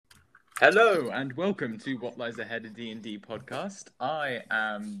Hello and welcome to What Lies Ahead, a D&D podcast. I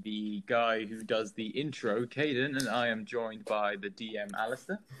am the guy who does the intro, Caden, and I am joined by the DM,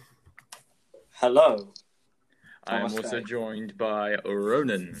 Alistair. Hello. I am also joined by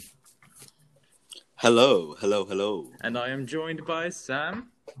Ronan. Hello. And I am joined by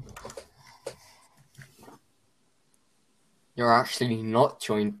Sam. You're actually not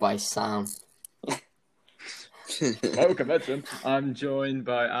joined by Sam. Oh, convention. I'm joined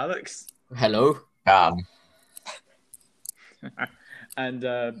by Alex. Hello. And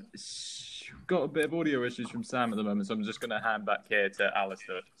got a bit of audio issues from Sam at the moment, so I'm just going to hand back here to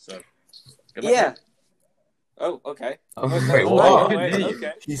Alistair. So, good luck. Yeah. Oh, okay. Oh, wait, what?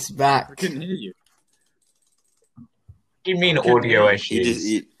 Okay. He's back. I couldn't hear you. What do you mean audio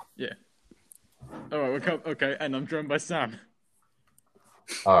issues? Yeah. Alright, okay, and I'm joined by Sam.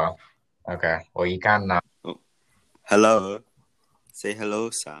 Oh, okay. Well, you can now. Hello. Say hello,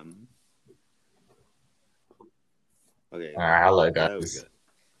 Sam. Okay. Hello, There we guys. go.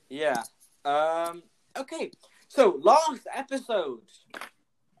 Yeah. Okay. So last episode.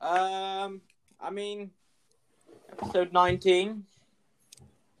 Episode 19.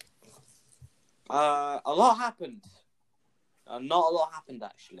 A lot happened. Not a lot happened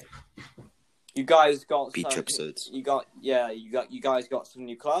actually. You guys got Beach some, episodes. You guys got some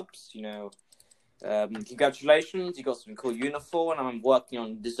new clubs. You know. Congratulations! You got some cool uniform. I'm working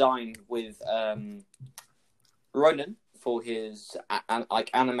on design with Ronan for his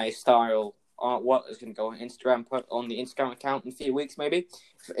anime style artwork. Is going to go on Instagram, put on the Instagram account in a few weeks, maybe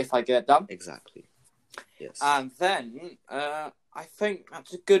if I get it done. Exactly. Yes. And then I think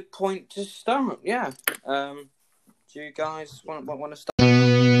that's a good point to start. Yeah. Do you guys want to start?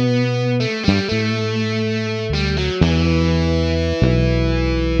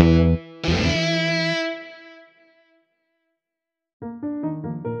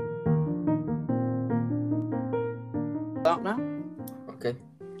 Start now. Okay.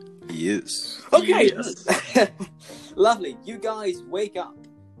 Yes. Okay. Yes. Lovely. You guys wake up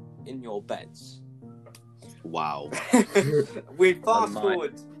in your beds. Wow. We fast My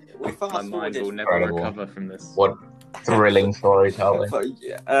forward. We My fast mind will forwarded. never Incredible. recover from this. What thrilling storytelling.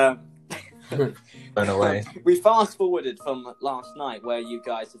 Going away. We fast forwarded from last night where you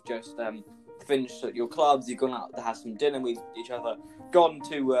guys have just finished at your clubs. You've gone out to have some dinner with each other. Gone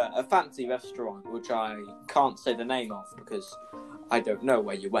to a fancy restaurant, which I can't say the name of because I don't know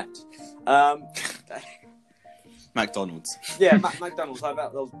where you went. McDonald's. Yeah, McDonald's. I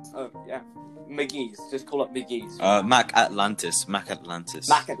bet they'll. Oh, yeah. McGee's. Just call it McGee's. Mac Atlantis. Mac Atlantis.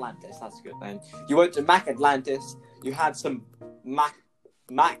 Mac Atlantis. That's a good name. You went to Mac Atlantis. You had some Mac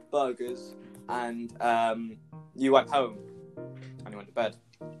burgers, and you went home and you went to bed.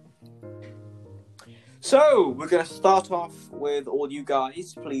 So we're going to start off with all you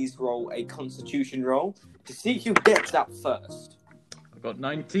guys. Please roll a Constitution roll to see who gets up first. I got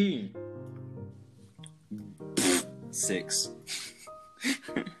 19. 6.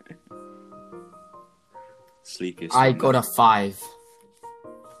 Sleepiest. I got a 5.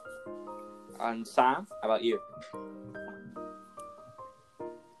 And Sam, how about you?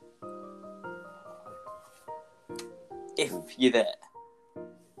 If you're there.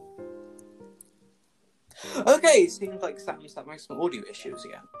 Okay, it seems like Sam's having some audio issues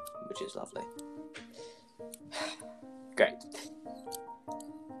again, which is lovely. Great.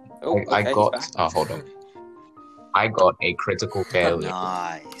 Oh, I okay, got. he's back. Hold on. I got a critical failure.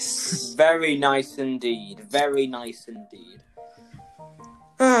 Nice. Very nice indeed. Very nice indeed.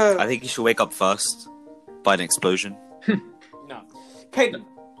 I think you should wake up first by an explosion. No. Caden,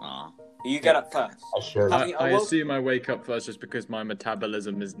 you get up first. I should. I assume I wake up first just because my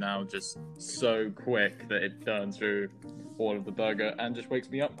metabolism is now just so quick that it burns through all of the burger and just wakes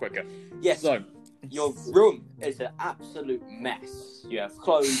me up quicker. Yes, So, your room is an absolute mess. You have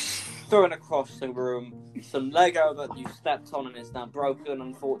clothes thrown across the room, some Lego that you stepped on and is now broken,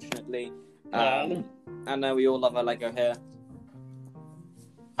 unfortunately. I know we all love our Lego here.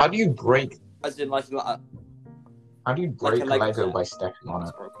 How do you break? As in, like How do you Like break a Lego Lego set. by stepping on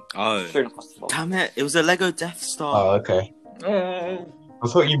it's it? broken. Oh. Straight across the floor. Damn it. It was a Lego Death Star. Oh, okay. oh, I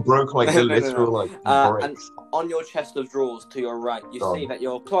thought you broke like the No, no, no. literal like And bricks. on your chest of drawers to your right, you Go see on. that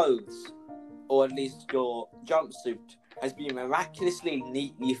your clothes, or at least your jumpsuit, has been miraculously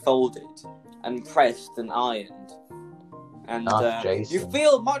neatly folded and pressed and ironed. And Jason. you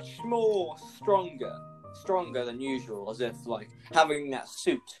feel much more stronger than usual, as if like having that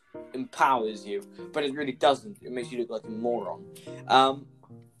suit empowers you, but it really doesn't. It makes you look like a moron.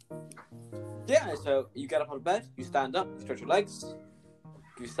 Yeah, so you get up out of bed, you stand up, you stretch your legs,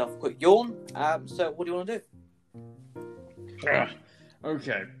 give yourself a quick yawn. So what do you want to do?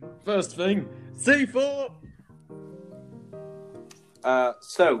 Okay, first thing, C4!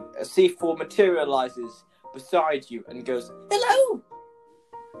 So a C4 materializes beside you and goes, "Hello."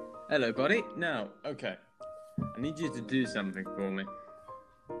 Hello, buddy. Now, okay. I need you to do something for me.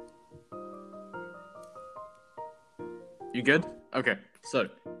 You good? Okay, so.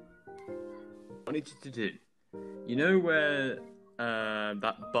 What I need you to do. You know where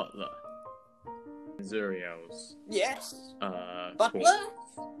that butler, Zuriel's, Yes. spawn? Butler?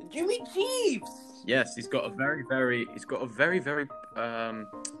 Jimmy Jeeves. Yes, he's got a very, very, I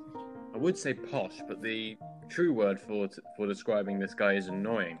would say posh, but the true word for describing this guy is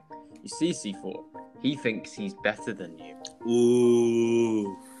annoying. You see, C4, he thinks he's better than you.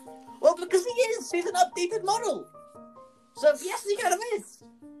 Ooh. Well, because he is. He's an updated model. So yes, he kind of is.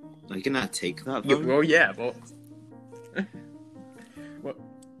 Are you gonna take that? Yeah, Though? well, yeah, but...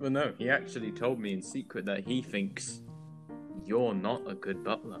 well, no, he actually told me in secret that he thinks you're not a good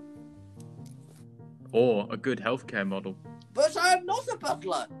butler. Or a good healthcare model. But I am not a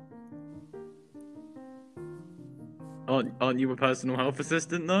butler. Aren't you a personal health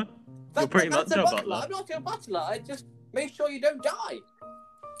assistant, though? You're That's pretty much a butler. I'm not your butler. I just make sure you don't die.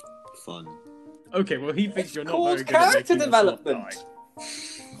 Fun. Okay, well, he thinks It's you're not called very good at character making us not development.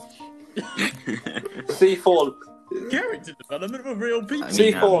 die. C4. Character development of real people. I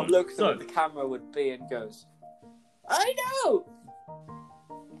mean, C4 looks so- at what the camera would be and goes, "I know."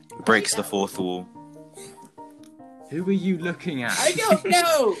 Breaks the fourth wall. Who are you looking at? I don't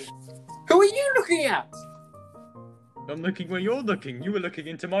know. Who are you looking at? I'm looking where you're looking. You were looking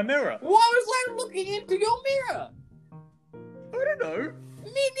into my mirror. Why was I looking into your mirror? I don't know.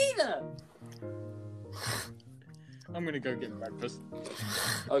 Me neither. I'm gonna go get breakfast.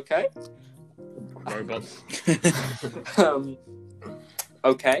 Okay. Robots.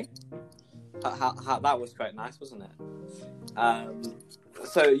 Okay. That was quite nice, wasn't it?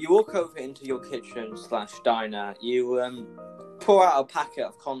 So you walk over into your kitchen / diner. You pour out a packet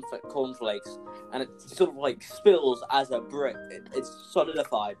of cornflakes, and it sort of like spills as a brick. It's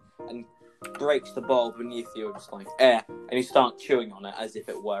solidified and breaks the bowl beneath you, just like air, and you start chewing on it as if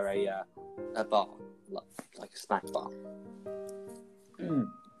it were a bar, like a snack bar.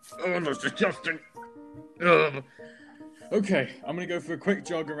 Oh, that's disgusting. Ugh. Okay, I'm gonna go for a quick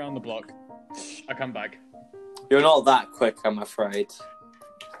jog around the block. I come back. You're not that quick, I'm afraid.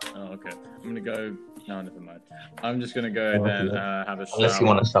 Oh, okay. I'm gonna go. No, never mind. I'm just gonna go then have a shower. Unless you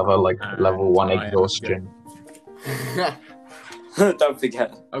want to suffer like level 1 I am exhaustion. Don't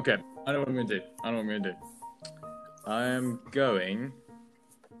forget. Okay, I know what I'm gonna do. I am going.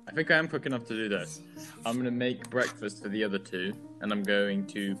 I think I am quick enough to do this. I'm gonna make breakfast for the other two, and I'm going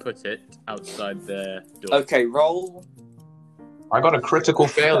to put it outside their door. Okay, roll. I got a critical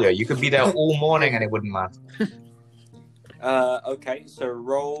failure. You could be there all morning and it wouldn't matter. Okay, so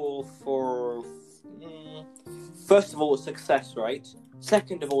roll for first of all success rate.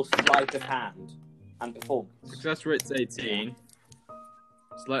 Second of all sleight of hand and performance. Success rate's 18.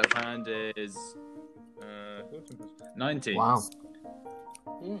 Sleight of hand is 19. Wow.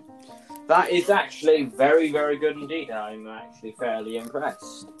 That is actually very, very good indeed. I'm actually fairly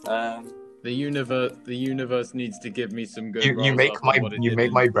impressed. The universe needs to give me some good. You rolls make after my what it you did make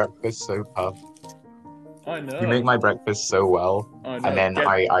in- my breakfast so tough. I know. You make my breakfast so well, I know. and then Get-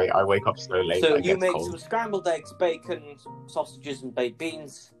 I wake up so late. So I you get make cold. some scrambled eggs, bacon, sausages, and baked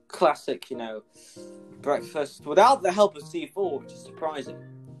beans. Classic, breakfast without the help of C4, which is surprising.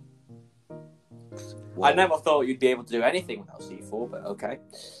 I never thought you'd be able to do anything without C4, but okay.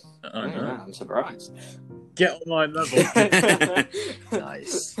 I know. Yeah, I'm surprised. Get on my level.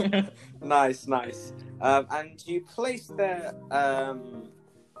 Nice. Nice. And you place their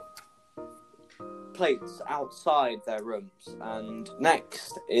plates outside their rooms. And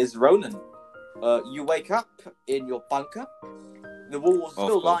next is Ronan. You wake up in your bunker. The walls are Of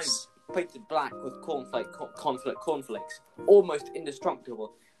still lined, course. painted black with cornflakes, almost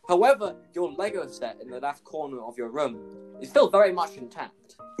indestructible. However, your Lego set in the left corner of your room is still very much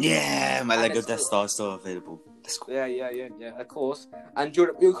intact. Yeah, my And Lego it's Death still- Star is still available. Let's go. Yeah, of course. And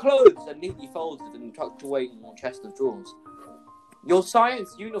your clothes are neatly folded and tucked away in your chest of drawers. Your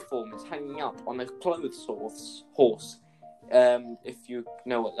science uniform is hanging up on a clothes horse. If you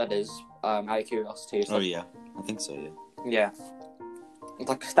know what that is, out of curiosity. It's Oh like, yeah, I think so. Yeah. yeah. It's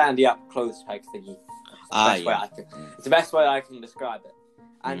like a standy up clothes peg thingy. Ah, Best way yeah. it's the best way I can describe it.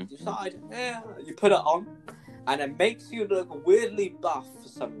 And Mhm. you decide, you put it on, and it makes you look weirdly buff for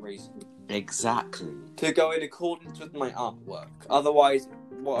some reason. Exactly. To go in accordance with my artwork. Otherwise,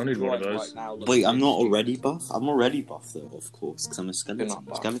 what I I'm need one of drawing those. right now looks Wait, I'm not stupid. already buff. I'm already buff though, of course, because I'm a You're skeleton. not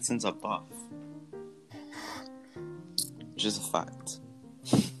buff. Skeletons are buff. Which is a fact.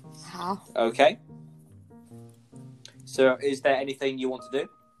 Yeah. Okay. So, is there anything you want to do?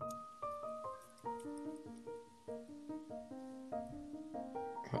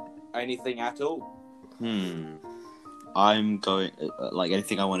 Anything at all? I'm going like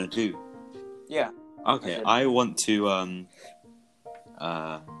anything I want to do. Yeah. Okay, Okay. I want to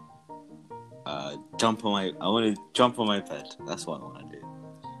jump on my. I want to jump on my bed. That's what I want to do.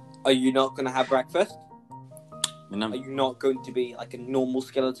 Are you not going to have breakfast? And Are you not going to be like a normal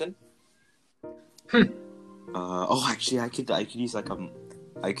skeleton? oh, actually, I could use like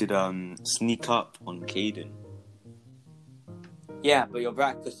I could sneak up on Caden. Yeah, but your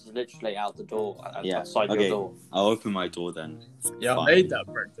breakfast is literally out the door, outside okay. your door. I'll open my door then. Yeah, Fine. I made that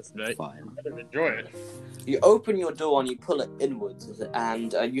breakfast, mate. Fine. I better enjoy it. You open your door and you pull it inwards,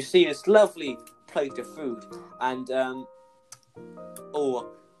 and you see this lovely plate of food. And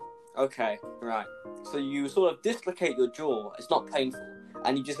okay, right. So you sort of dislocate your jaw. It's not painful,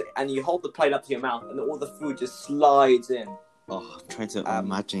 and you hold the plate up to your mouth, and all the food just slides in. Oh, I'm trying to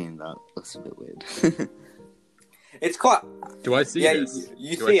imagine that. Looks a bit weird. It's quite. Do I see Yeah, this?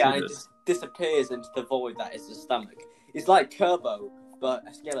 you Do I see see it, and it this? just disappears into the void that is the stomach. It's like Turbo, but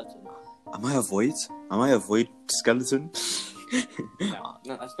a skeleton. Am I a void? Am I a void skeleton? No,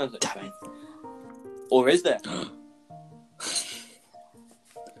 that's not such thing. Or is there?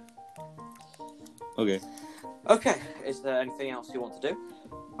 Okay. Okay, is there anything else you want to do?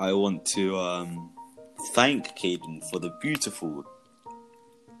 I want to thank Caden for the beautiful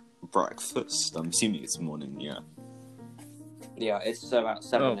breakfast. I'm assuming it's morning, yeah. Yeah, it's about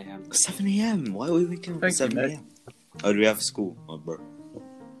 7 a.m. 7 a.m. Why are we waking up at Thank you, 7 mate. a.m.? Oh, do we have school? Oh, bro.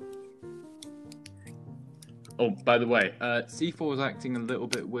 Oh, by the way, C4 was acting a little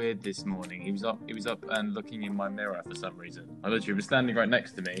bit weird this morning. He was up and looking in my mirror for some reason. I literally was standing right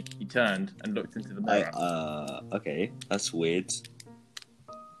next to me. He turned and looked into the mirror. Okay, that's weird.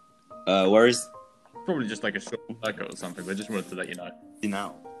 Where is Probably just like a short circuit or something, but I just wanted to let you know. he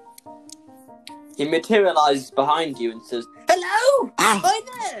now? He materializes behind you and says, "Hello! Ow!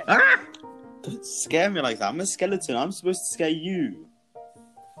 Hi there!" Ah! Don't scare me like that. I'm a skeleton. I'm supposed to scare you.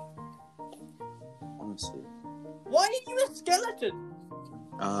 Honestly. Why are you a skeleton?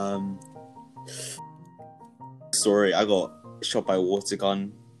 Sorry, I got shot by a water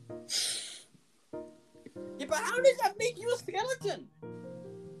gun. Yeah, but how does that make you a skeleton?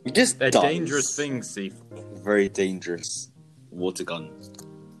 You just They're does. dangerous things, C4. Very dangerous. Water gun.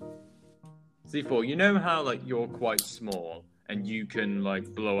 C4, you know how like you're quite small and you can like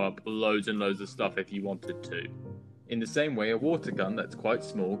blow up loads and loads of stuff if you wanted to. In the same way, a water gun that's quite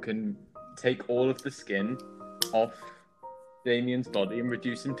small can take all of the skin off Damien's body and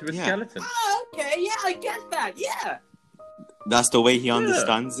reduce him to a Yeah. skeleton. Oh, okay, yeah, I get that, yeah. That's the way he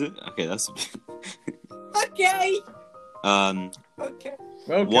understands it? Okay, that's a bit... Okay. Okay. Okay.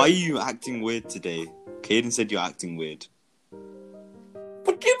 Why are you acting weird today? Caden said you're acting weird.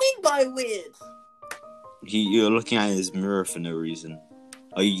 What do you mean by weird? You're looking at his mirror for no reason.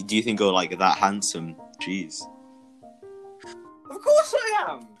 Do you think you're like that handsome? Jeez. Of course I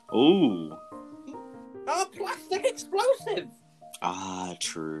am. Oh. I'm a plastic explosive. Ah,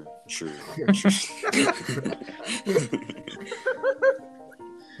 true.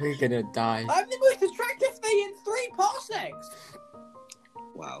 We're gonna die. I'm the most attractive thing in 3 parsecs.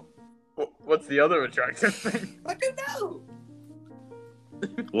 Wow. What's the other attractive thing? I don't know.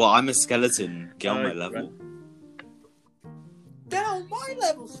 Well, I'm a skeleton. Get on my right. level. Down my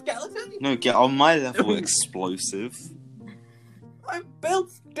level, skeleton. No, get on my level, explosive. I'm built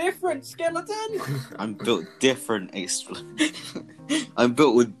different, skeleton. I'm built different. I'm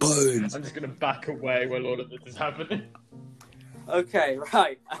built with bones. I'm just gonna back away while all of this is happening. Okay,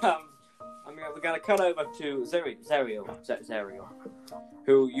 right. We're gonna cut over to Zerial,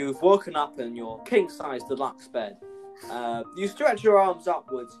 who you've woken up in your king-size deluxe bed. You stretch your arms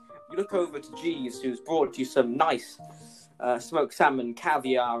upwards. You look over to Jeeves, who's brought you some nice smoked salmon,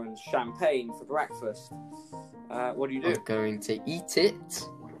 caviar, and champagne for breakfast. What do you do? I'm going to eat it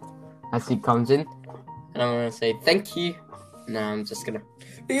as he comes in, and I'm gonna say thank you. Now I'm just gonna.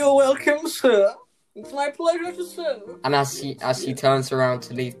 You're welcome, sir. It's my pleasure to serve. And as he turns around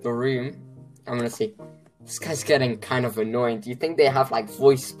to leave the room, I'm gonna say, this guy's getting kind of annoying. Do you think they have like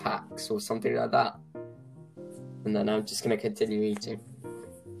voice packs or something like that? And then I'm just gonna continue eating.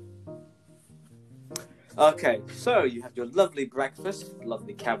 Okay, so you have your lovely breakfast,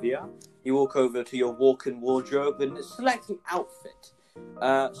 lovely caviar. You walk over to your walk-in wardrobe and select an outfit.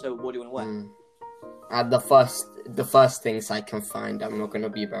 So what do you want to wear? The first things I can find. I'm not gonna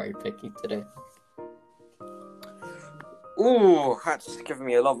be very picky today. Ooh, that's giving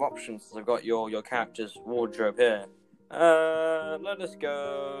me a lot of options. I've got your character's wardrobe here. Let us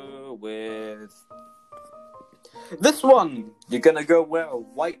go with this one. You're gonna go wear a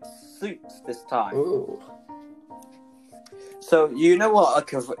white suit this time. Ooh. So you know what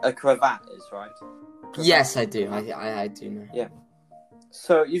a cravat is, right? Yes, I do. I do know.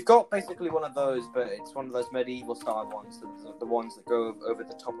 So you've got basically one of those, but it's one of those medieval style ones, the ones that go over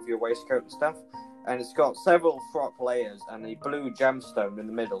the top of your waistcoat and stuff. And it's got several frock layers and a blue gemstone in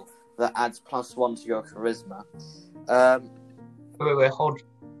the middle that adds +1 to your charisma. Wait, hold.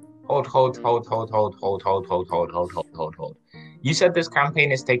 You said this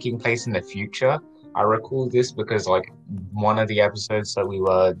campaign is taking place in the future. I recall this because, like, one of the episodes that we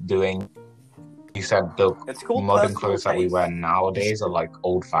were doing, you said the It's called modern personal clothes that we taste. wear nowadays are like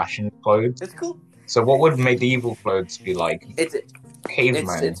old-fashioned clothes. It's cool. So what would medieval clothes be like? It's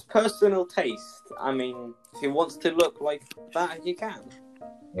Cavemen, personal taste. I mean, if he wants to look like that, he can.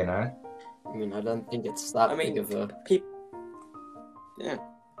 you know? I mean, I don't think it's that big of a. Yeah.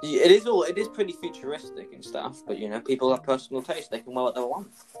 It is pretty futuristic and stuff, but you know, people have personal taste. They can wear what they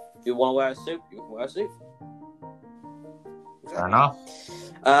want. If you want to wear a suit, you can wear a suit. Fair enough.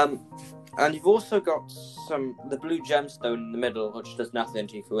 And you've also got the blue gemstone in the middle, which does nothing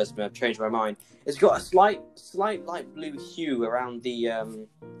to you for charisma. I've changed my mind. It's got a slight light blue hue around the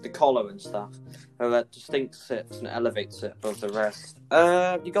collar and stuff, that distincts it and elevates it above the rest.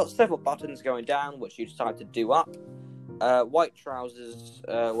 You've got several buttons going down, which you decide to do up. White trousers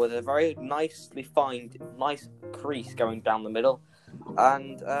with a very nicely nice crease going down the middle,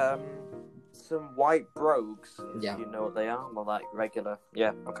 and some white brogues. Yeah. You know what they are? Well, like regular.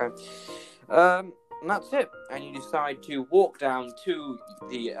 Yeah. Okay. And that's it. And you decide to walk down to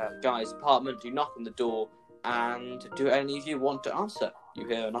the guy's apartment. You knock on the door, and do any of you want to answer? You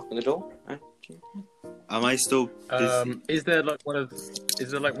hear a knock on the door. Am I still busy? Is there like one of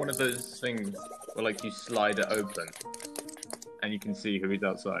those things where like you slide it open and you can see who is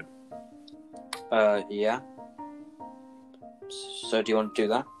outside? Yeah. So do you want to do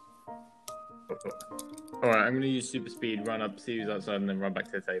that? Alright, I'm gonna use super speed, run up, see who's outside, and then run back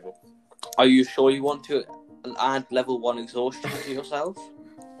to the table. Are you sure you want to add level 1 exhaustion to yourself?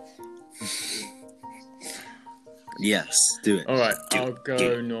 Yes, do it. Alright, I'll do go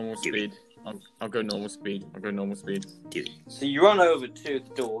it, normal do it. speed. I'll go normal speed. Do it. So you run over to the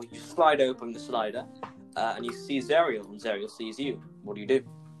door, you slide open the slider, and you see Zerial, and Zerial sees you. What do?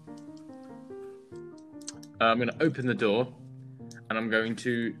 I'm gonna open the door, and I'm going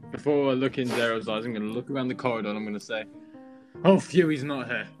to, before I look in Zerial's eyes, I'm gonna look around the corridor, and I'm gonna say, "Oh, phew, he's not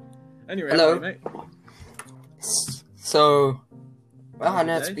here." Anyway, Hello. hey, mate. So, well, I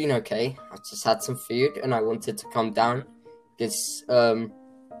know Okay. it's been okay. I just had some food and I wanted to come down because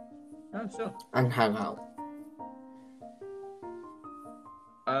Oh, sure. and hang out.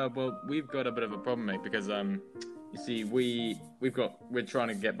 Well, we've got a bit of a problem, mate, because you see, we're trying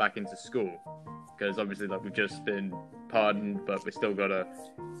to get back into school because obviously, like, we've just been pardoned, but we still gotta,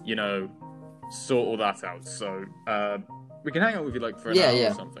 sort all that out. So, we can hang out with you like for an hour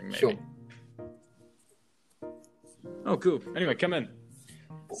or something, maybe. Sure. Oh, cool. Anyway, come in.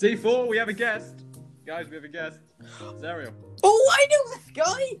 C4, we have a guest. Guys, we have a guest. Zerial. Oh, I know this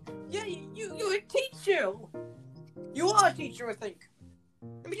guy! Yeah, you're a teacher! You are a teacher, I think.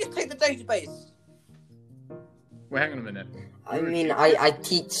 Let me just take the database. Wait, hang on a minute. I mean, I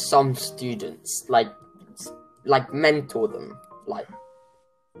teach some students, like mentor them, like.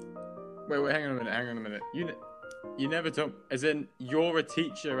 Wait, hang on a minute. You never told, as in, you're a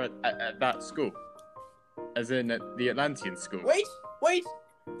teacher at that school? As in, at the Atlantean school? Wait!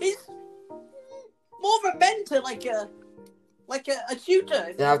 He's more of a mentor, like a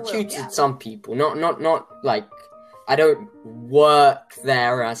tutor. Yeah, I've tutored some people, not like, I don't work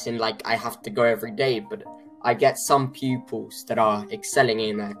there as in like I have to go every day, but I get some pupils that are excelling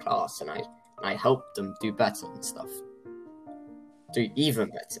in their class and I help them do better and stuff. Do even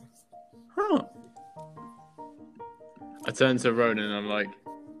better. Huh. I turn to Ronan and I'm like,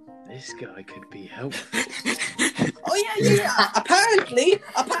 this guy could be helpful. Oh yeah. Apparently,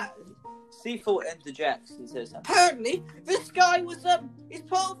 C4 interjects and says, apparently, this guy was is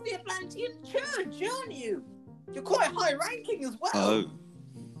part of the Atlantean Church, aren't you? You're quite high ranking as well. Oh,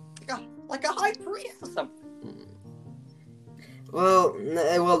 Like a high priest or something.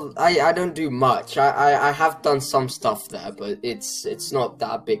 Well, I don't do much. I have done some stuff there, but it's not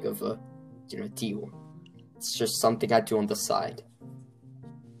that big of a deal. It's just something I do on the side.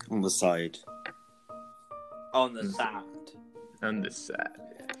 on the side. On the side. And this sad.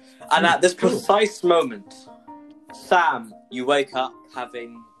 And at this precise moment, Sam, you wake up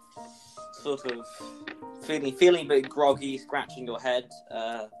having sort of feeling a bit groggy, scratching your head.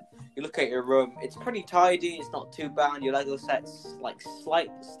 You look at your room. It's pretty tidy. It's not too bad. Your Lego set's like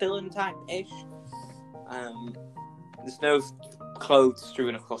still intact-ish. There's no clothes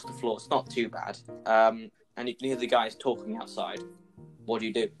strewn across the floor. It's not too bad. And you can hear the guys talking outside. What do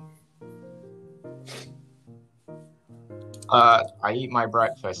you do? I eat my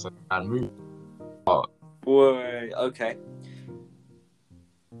breakfast and move. Wait, okay.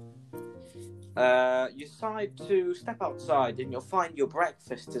 You decide to step outside, and you'll find your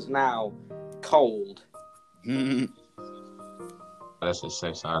breakfast is now cold. Mm. This is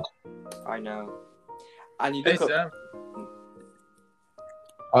so sad. I know. And you Hey, look up. Sam.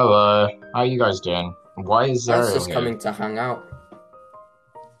 Hello, how you guys doing? Why is I Zero was just here? coming to hang out.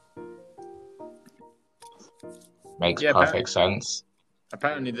 Makes Yeah, perfect sense.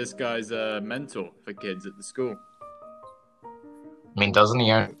 Apparently, this guy's a mentor for kids at the school. I mean, doesn't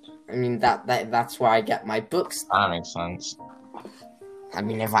he own... I mean that's where I get my books. That makes sense. I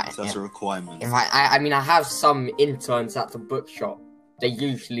mean, So that's a requirement. if I mean, I have some interns at the bookshop. They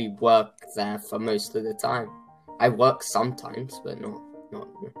usually work there for most of the time. I work sometimes, but not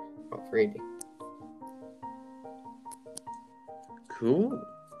really. Cool.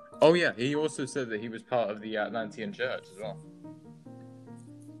 Oh yeah, he also said that he was part of the Atlantean Church as well.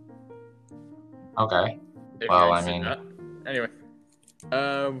 Okay. If Well, you I ain't seen mean- that. Anyway,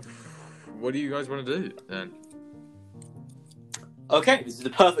 what do you guys want to do then? Okay, this is the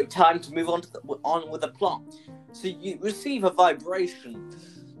perfect time to move on with the plot. So you receive a vibration.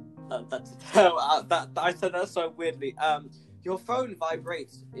 I said that so weirdly. Your phone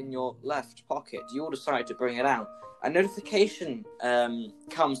vibrates in your left pocket. You all decide to bring it out. A notification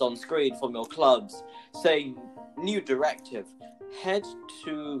comes on screen from your clubs saying, "New directive: head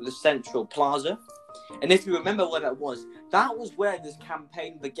to the Central Plaza." And if you remember where that was where this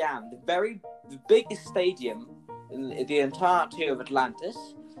campaign began. The biggest stadium in the entirety of Atlantis,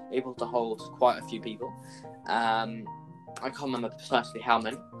 able to hold quite a few people. I can't remember precisely how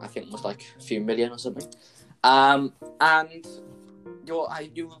many. I think it was like a few million or something. And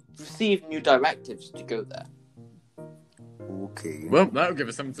you receive new directives to go there. Okay. Well, that'll give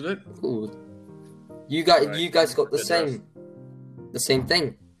us something to do. Ooh. You guys got the Good same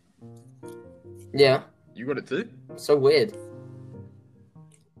thing. Yeah, You got it too? so weird.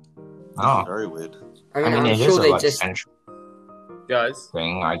 Oh. Very weird. I mean, it I'm is sure a they like just. central Guys,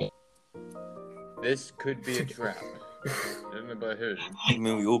 thing. I guess. this could be a trap. I don't know by who. I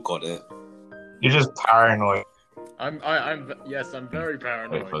mean, we all got it. You're just paranoid, I'm very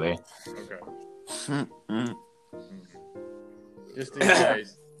paranoid. hopefully. Okay. Mm. Just in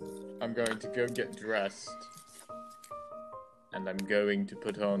case, I'm going to go get dressed. And I'm going to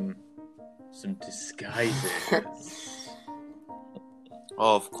put on some disguises.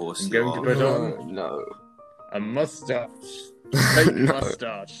 Oh, of course I'm you going to are. put on No. a mustache. Fake No.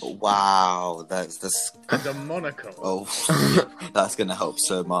 mustache. Wow, that's And a monocle. oh, that's gonna help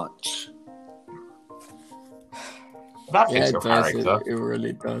so much. That Yeah, fits it your does. character. It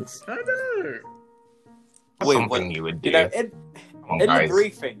really does. I know. That's Wait, something what- you would do. You know, Come on, in the guys.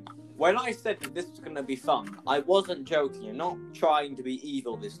 briefing, when I said that this was going to be fun, I wasn't joking. You're not trying to be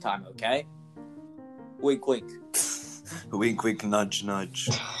evil this time, okay? Wink, wink. Wink, wink, nudge, nudge.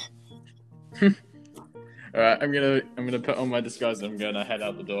 Alright, I'm gonna put on my disguise and I'm gonna head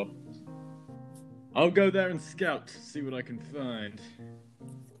out the door. I'll go there and scout, see what I can find.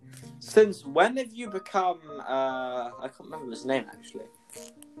 Since when have you become, I can't remember his name, actually.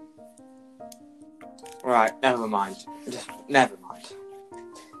 Right, never mind. Just, never mind.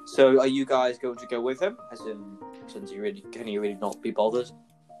 So, are you guys going to go with him? As in, since can you really not be bothered?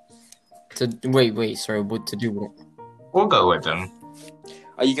 Wait, sorry, what to do? What? We'll go with them.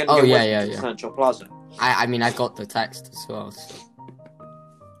 Are you going to Oh, go yeah, with yeah, him to yeah. Central Plaza? I mean, I got the text as well. So.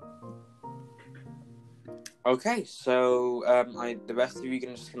 Okay, so the rest of you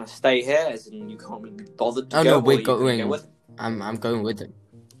are just gonna stay here, as in you can't be bothered to Oh, go. no, or we're are you gonna going. Go with him? I'm going with him.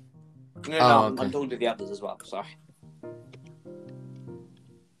 No, Oh, I'm okay. talking to the others as well. Sorry.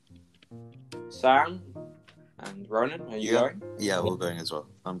 Sam and Ronan, are you Yeah. going? Yeah, we're going as well.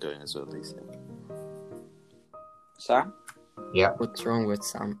 I'm going as well, Lisa. Sam? What's wrong with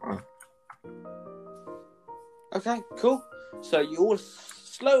Sam? Oh. Okay, cool. So you all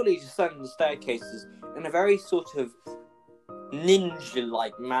slowly descend the staircases in a very sort of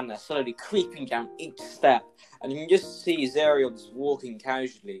ninja-like manner, slowly creeping down each step. And you can just see Zerion just walking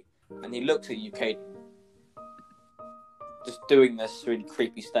casually, and he looks at you, Kate, just doing this really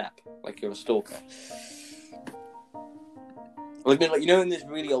creepy step, like you're a stalker. Well, I mean, like, you know, in those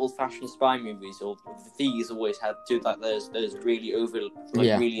really old-fashioned spy movies, or the thieves always had to do like those really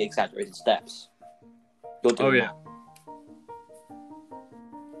Yeah. really exaggerated steps. You're doing Oh, yeah. that.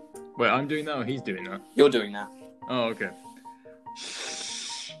 Wait, I'm doing that or he's doing that? You're doing that. Oh, okay.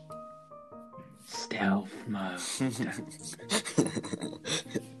 Stealth mode.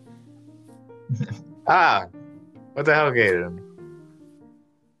 Ah! What the hell, Gaiden?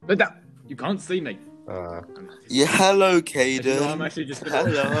 But that, you can't see me. Yeah, hello, No, Caden. I'm actually just gonna,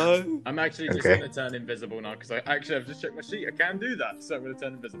 Hello. I'm actually just Okay. gonna turn invisible now because I've just checked my sheet. I can do that, so I'm gonna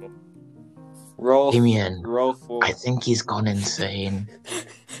turn invisible. Roll. Damien, Roll for. I think he's gone insane.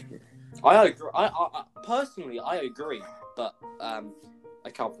 I agree. I personally, I agree, but I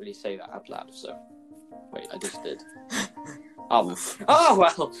can't really say that out loud. So, wait, I just did. Oh, Oof. oh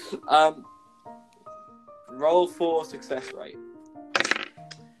well. Roll for success rate.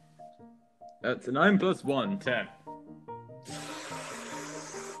 That's a 9 plus 1, 10.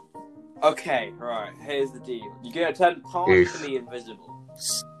 Okay, right. Here's the deal. You're gonna turn partially invisible.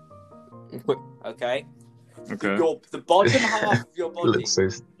 Wait, Okay. Okay. The bottom half of your He body looks so...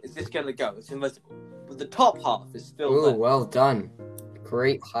 is just gonna go. It's invisible. But the top half is still oh, there. well done.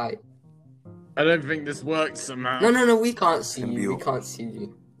 Great height. I don't think this works somehow. No, we can't see Can you. We be- can't see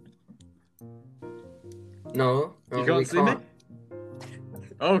you. No, You we can't see me? can't.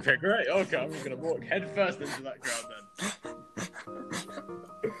 Okay, great. Okay, I'm just gonna walk head first into that crowd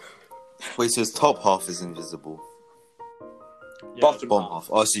then. Wait, so his top half is invisible. Yeah, Bottom Bottom half.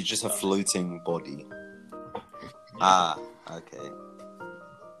 Oh, so you just a floating body. Ah, okay.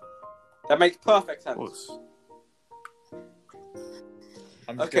 That makes perfect sense. What's...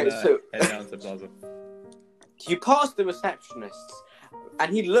 I'm just Okay, gonna so- head down to Plaza. You pass the receptionist,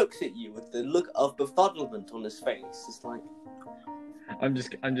 and he looks at you with the look of befuddlement on his face. It's like, I'm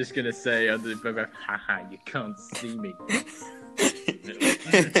just gonna say under the breath, haha, you can't see me.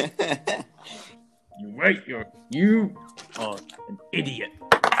 You are an idiot.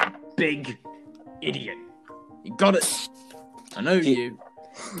 Big idiot. You got it. I know you.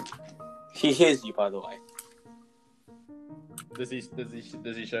 he hears you, by the way. Does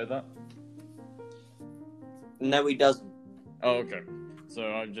he show that? No, he doesn't. Oh, okay.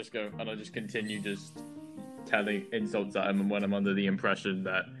 So I just go and I just continue just telling insults at him, and when I'm under the impression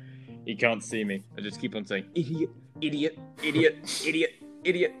that he can't see me, I just keep on saying idiot, idiot, idiot, idiot,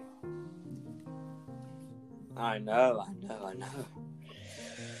 idiot. I know.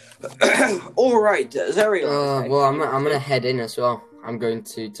 All right, Zerion. Well, I'm gonna head in as well. I'm going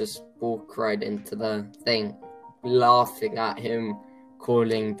to just walk right into the thing, laughing at him,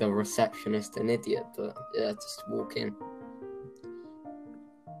 calling the receptionist an idiot. But yeah, just walk in.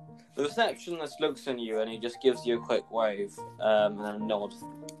 The receptionist looks at you and he just gives you a quick wave and a nod.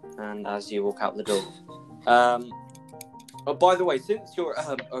 And as you walk out the door. Oh, by the way, since you're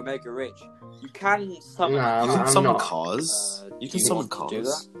Omega Rich, you can summon. No, You I'm can summon not. cars. You do can summon want to do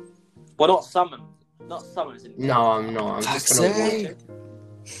cars. that? Well, not summon. Not summon. As in No, I'm not. I'm just gonna Taxi! walk.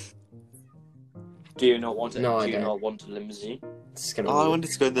 Do you not want it? No, I do you don't. not want a limousine? Just gonna Oh, I walk.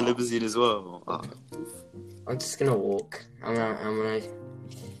 wanted to go in the limousine as well. Oh. I'm just gonna walk. I'm gonna.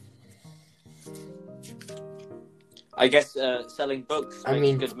 I guess selling books I makes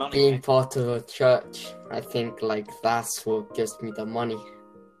mean, good money. being part of a church, I think like that's what gives me the money.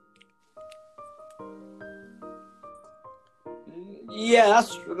 Yeah,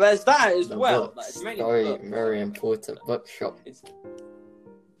 there's that as The well. Like, books, it's mainly very, books. very important bookshop.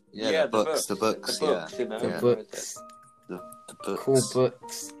 Yeah, the books, the books, you know. The Yeah. books, The books. cool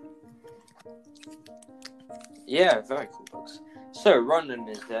books. Yeah, very cool books. So, Ronan,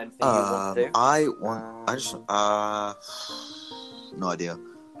 is there anything you want to do? No idea.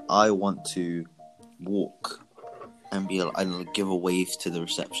 I want to walk and be and give a wave to the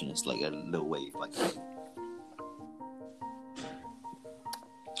receptionist, like a little wave, like.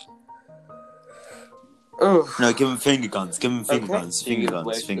 Oh, No, give him finger guns. Give him finger Okay. guns. So you Finger wave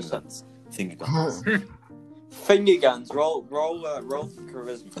guns. to Finger the guns. Finger guns. finger guns. Roll for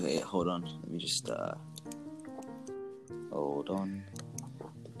charisma. Okay, hold on. Let me just hold on.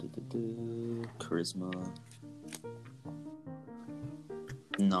 Charisma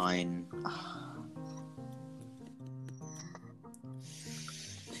 9.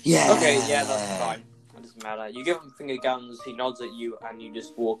 Yeah. Okay, yeah, that's fine. That doesn't matter. You give him finger guns. He nods at you, and you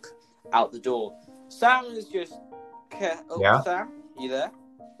just walk out the door. Sam is just. Yeah? Sam, you there?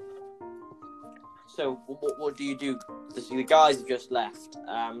 So, what do you do? The guys have just left.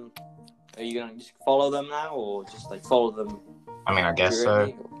 Are you gonna just follow them now, or just like follow them? I mean, I guess so.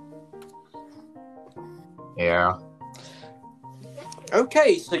 directly? Yeah.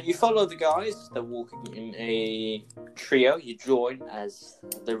 Okay, so you follow the guys. They're walking in a trio. You join as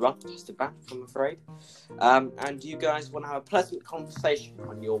they run past the back, I'm afraid. And you guys want to have a pleasant conversation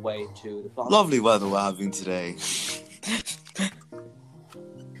on your way to the plaza. Lovely weather we're having today.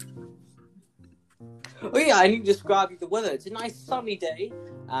 Oh yeah, I need to describe you the weather. It's a nice sunny day.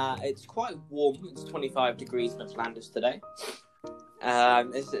 It's quite warm. It's 25 degrees in Atlantis today.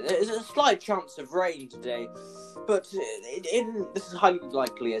 There's a slight chance of rain today, but this is highly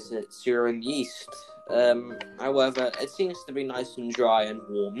likely as you're in the east. However, it seems to be nice and dry and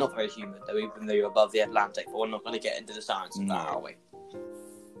warm. Not very humid though, even though you're above the Atlantic. But we're not going to get into the science of that, are we?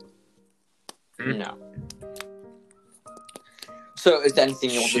 No. So, is there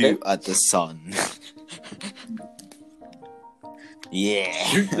anything you want to do? Shoot at the sun. Yeah.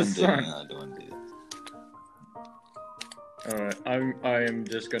 Shoot the sun. I don't want to do that. Alright, I am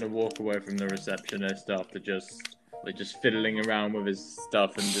just gonna walk away from the receptionist after just fiddling around with his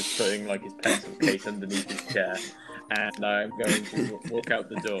stuff and just putting like his pencil case underneath his chair, and I'm going to walk out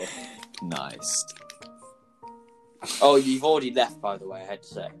the door. Nice. Oh, you've already left, by the way, I had to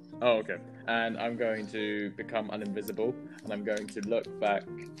say. Oh, okay. And I'm going to become uninvisible, and I'm going to look back.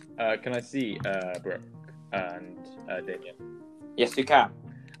 Can I see Brooke and Damien? Yes, you can.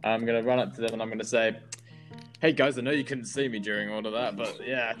 I'm gonna run up to them and I'm gonna say, "Hey guys, I know you couldn't see me during all of that, but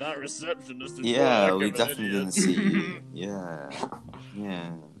yeah, that receptionist is Yeah, one we heck of an definitely idiot." didn't see you. Yeah.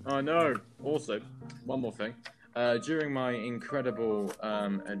 Yeah. I know. Also, one more thing. During my incredible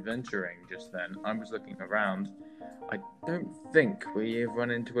adventuring just then, I was looking around. I don't think we have run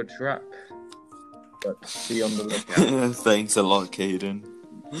into a trap, but be on the lookout. Thanks a lot, Caden.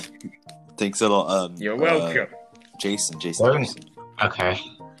 Thanks a lot. You're welcome. Jason. Okay.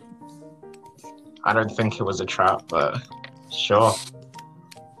 I don't think it was a trap, but sure.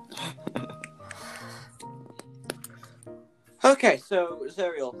 Okay, so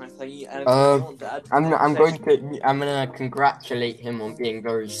Zerial, I think. I'm gonna congratulate him on being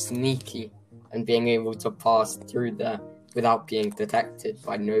very sneaky and being able to pass through there without being detected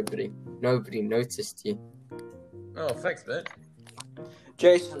by nobody. Nobody noticed you. Oh, thanks, mate.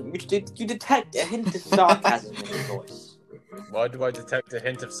 Jason, you detect a hint of sarcasm in your voice. Why do I detect a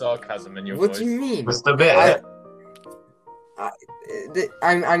hint of sarcasm in your What voice? do you mean? Just a bit.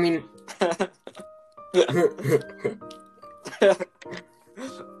 I mean.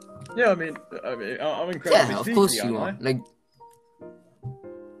 Yeah, I mean, I'm incredibly Yeah, of course sneaky, you aren't are. Like,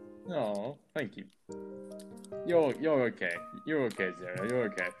 I? Oh, thank you. You're okay. You're okay, Zero. You're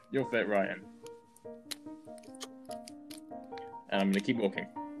okay. You'll fit right in. And I'm gonna keep walking.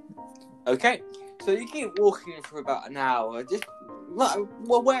 Okay, so you keep walking for about an hour, just well,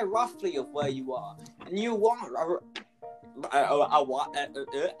 aware roughly of where you are, and you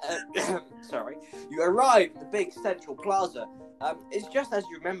sorry, you arrive at the big central plaza. It's just as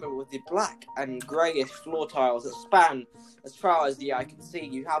you remember, with the black and greyish floor tiles that span as far as the eye can see.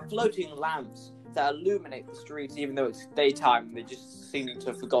 You have floating lamps that illuminate the streets, even though it's daytime, and they just seem to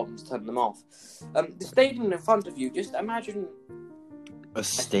have forgotten to turn them off. The stadium in front of you, just imagine A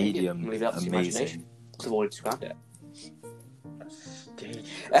stadium. Leave it up to your Amazing. imagination. That's the way to describe it. A stadium.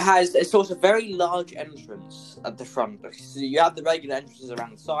 It has a sort of very large entrance at the front. So you have the regular entrances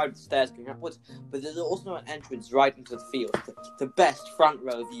around the side, the stairs going upwards, but there's also an entrance right into the field. The best front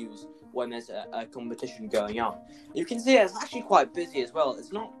row views when there's a competition going on. You can see it's actually quite busy as well.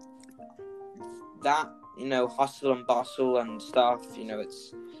 It's not that, hustle and bustle and stuff.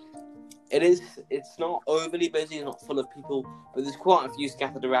 It's not overly busy, it's not full of people, but there's quite a few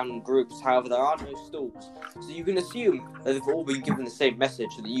scattered around in groups. However, there are no stalls, so you can assume that they've all been given the same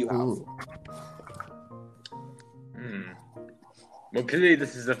message that you have. Well, clearly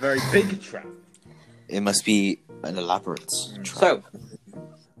this is a very big trap. It must be an elaborate trap. So,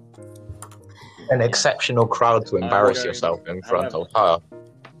 An exceptional crowd to embarrass going- yourself in front of her.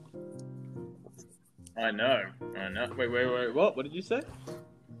 I know. Wait, what? What did you say?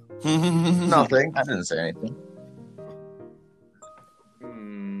 Nothing. I didn't say anything.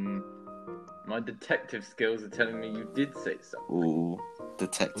 My detective skills are telling me you did say something. Ooh,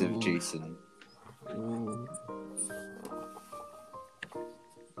 Detective Jason.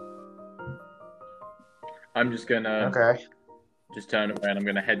 I'm just gonna Okay. just turn around. I'm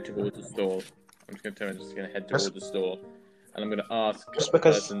gonna head towards the store. Just gonna head towards the store, and I'm gonna ask Just the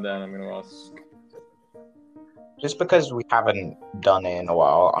because- person. Then I'm gonna ask. Just because we haven't done it in a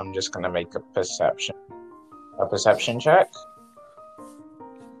while, I'm just gonna make a perception check.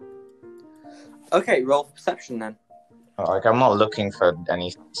 okay, roll for perception then. Like, I'm not looking for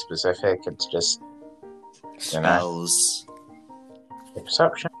anything specific. It's just Spells.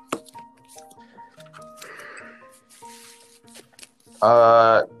 perception.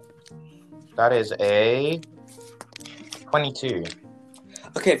 That is a 22.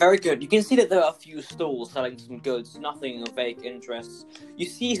 Okay, very good. You can see that there are a few stalls selling some goods, nothing of vague interest. You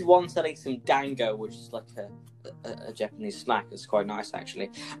see one selling some dango, which is like a Japanese snack. It's quite nice, actually.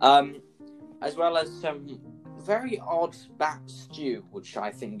 as well as some very odd bat stew, which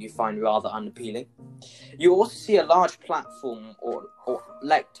I think you find rather unappealing. You also see a large platform or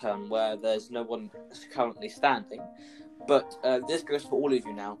lectern where there's no one currently standing, but this goes for all of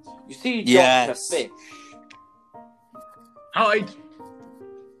you now. You see Dr. Fish. Hide!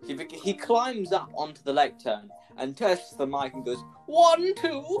 He climbs up onto the lectern and tests the mic and goes, 1,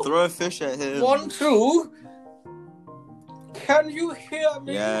 2. Throw a fish at him. 1, 2. Can you hear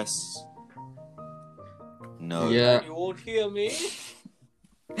me? Yes. No. Yeah. Can you all hear me?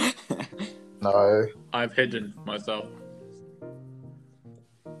 No. I've hidden myself.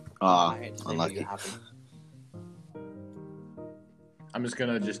 Ah, I hate to see what unlucky. you happen. I'm just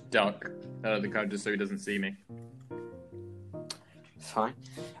gonna duck out of the car just so he doesn't see me. Fine.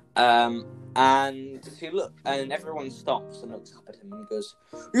 And everyone stops and looks up at him and goes,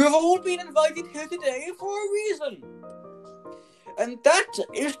 "You have all been invited here today for a reason. And that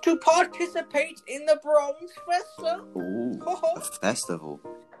is to participate in the Bronze Festa." Ooh, a festival.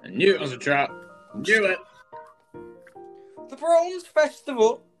 I knew it was a trap. Knew it. The Bronze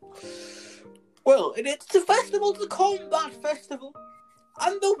Festival. Well, it's the festival, the Combat Festival.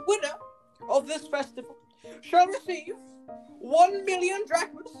 And the winner of this festival shall receive 1 million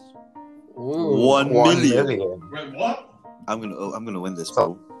drachmas. Ooh. 1 million. Wait, what? I'm gonna win this,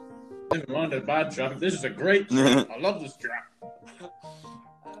 bro. Never mind a bad trap. This is a great trap. I love this trap.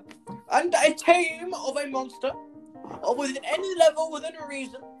 And a tame of a monster, or within any level within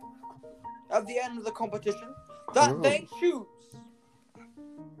reason, at the end of the competition, that Ooh. they choose.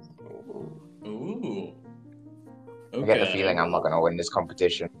 Ooh. I get the feeling I'm not going to win this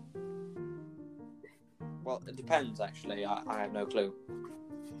competition. Well, it depends. Actually, I have no clue.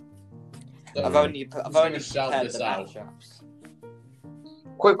 So, I've only gonna shout prepared this the out. matchups.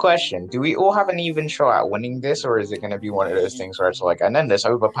 Quick question. Do we all have an even shot at winning this, or is it going to be one of those things where it's like, and then this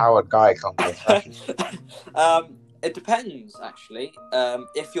overpowered guy comes in? It depends, actually.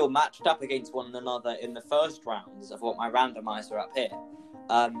 If you're matched up against one another in the first rounds of what my randomizer up here,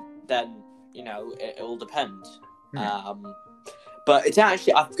 then it all depend. But it's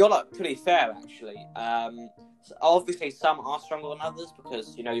actually, I've got it pretty fair, actually. So obviously, some are stronger than others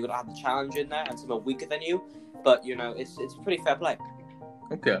because you've got to have the challenge in there, and some are weaker than you. But it's pretty fair play.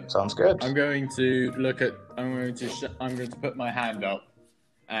 Okay. Sounds good. I'm going to put my hand up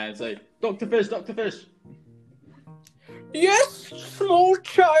and say, Dr. Fish, Dr. Fish. Yes, small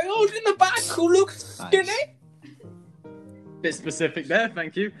child in the back who looks Nice. skinny. Bit specific there,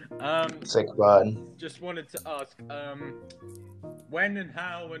 thank you. Sick burn. Just wanted to ask, when and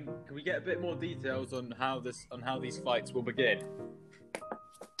how, and can we get a bit more details on how these fights will begin?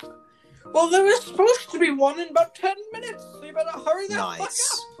 Well, there is supposed to be one in about 10 minutes, so you better hurry the fuck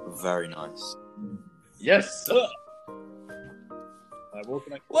Nice. Very nice. Yes, sir. What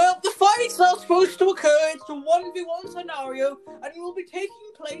can I... Well, the fights are supposed to occur. It's a 1v1 scenario, and it will be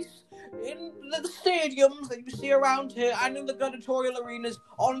taking place in the stadiums that you see around here and in the gladiatorial arenas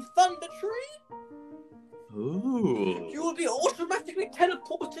on Thunder Tree. Ooh. You will be automatically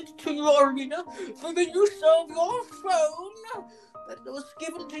teleported to your arena through the use of your phone that was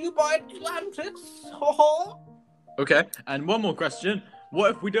given to you by Atlantis. Okay, and one more question. What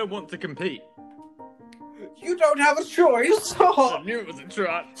if we don't want to compete? You don't have a choice. I knew it was a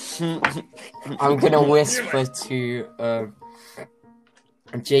trap. I'm gonna whisper to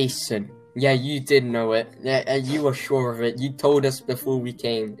Jason. Yeah, you did know it. Yeah, you were sure of it. You told us before we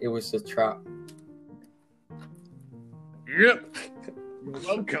came it was a trap. Yep. You're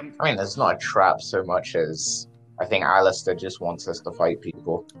welcome. I mean, it's not a trap so much as I think Alistair just wants us to fight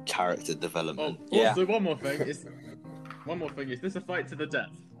people. Character Oh, development. also, one more thing. Is this a fight to the death?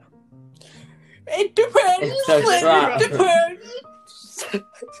 It depends. It's a trap. It depends.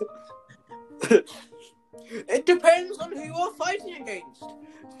 It depends on who you are fighting against.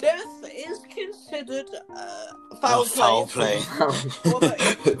 Death is considered foul play. Foul play. Well,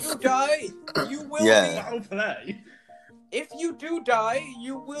 if you die, you will Yeah. Foul play. If you do die,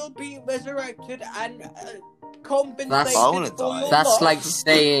 you will be resurrected and compensated That's- I wanna for die. your That's loss. like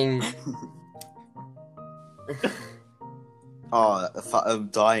saying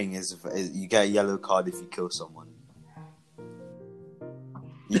Dying is you get a yellow card if you kill someone.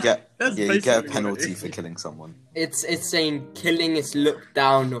 You get That's you get a basically what it penalty is. for killing someone. it's saying killing is looked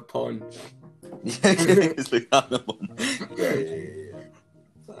down upon. Yeah, killing is looked down upon.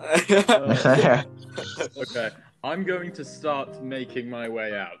 Yeah. Okay, I'm going to start making my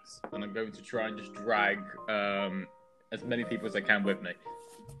way out, and I'm going to try and just drag as many people as I can with me.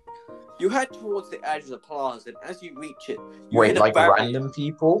 You head towards the edge of the plaza, and as you reach it, you Wait, hit a like barrier. random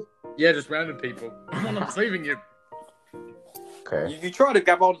people? Yeah, just random people. Come on, I'm saving you. Okay. You try to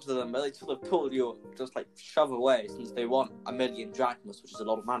grab onto them, but they sort of pull you, just like shove away, since they want 1,000,000 drachmas, which is a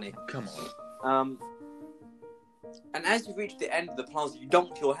lot of money. Come on. And as you reach the end of the plaza, you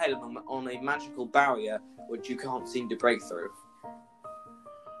dunk your head on a magical barrier, which you can't seem to break through.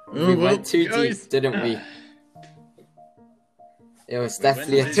 We went too guys. deep, didn't we? It was We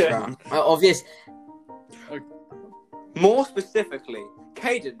definitely a went too trap. Obvious. More specifically,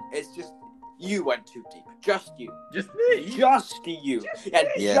 Caden, it's just you went too deep. Just you. Just me. Just you. Yeah,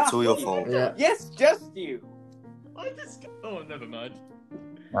 Yeah, just it's all your you. fault. Yeah. Yes, just you. I just. Oh, never mind.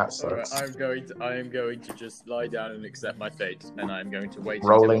 That Alright, sucks. I am going to just lie down and accept my fate, and I am going to wait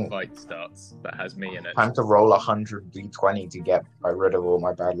Rolling. until a fight starts that has me in it. Time to roll 100 d20 to get rid of all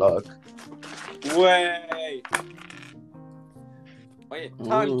my bad luck. Wait.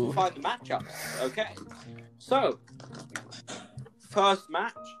 Time Ooh. to find the matchups. Okay. So, first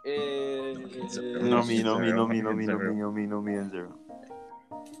match is. No me, and zero.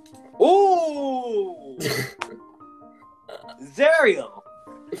 Ooh! Zerial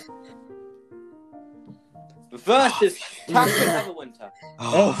versus Tasha Neverwinter.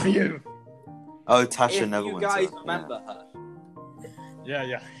 Oh, for you. Oh, Tasha If Neverwinter. you guys remember her.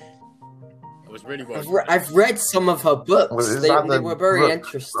 Yeah. I was really well. I've read some of her books. Was- is They that the were very Brooke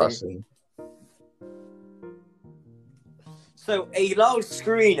interesting. Russell? So a large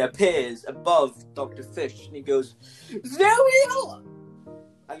screen appears above Dr. Fish, and he goes, Zerial!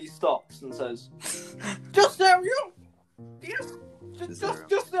 And he stops and says, Just Zerial? Yes, just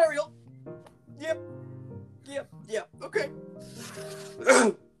Zerial. Yep, okay.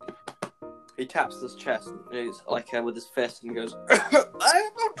 He taps his chest, and he's like with his fist, and he goes, I'm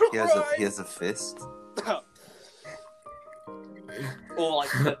about to cry! He has a fist. Or like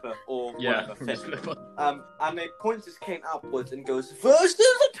Flipper, or Yeah. whatever, Fish. And he points his cane upwards and goes, First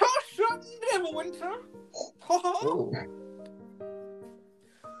is Natasha Neverwinter. Ooh.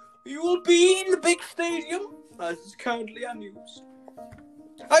 You will be in the big stadium, as is currently unused.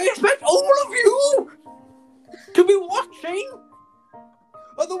 I expect all of you to be watching.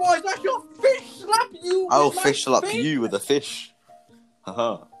 Otherwise, I shall fish slap you. I'll with my fish slap fist. you with a fish.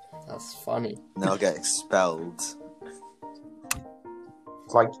 Haha. That's funny. Then I'll get expelled.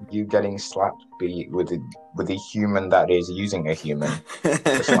 It's like you getting slapped with a human that is using a human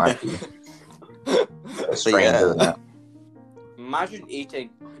to slap you. It's strange, yeah. isn't it? Imagine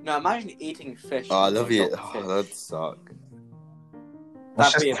eating fish. Oh, I love you. Dr. Oh, Fish. that'd suck. It's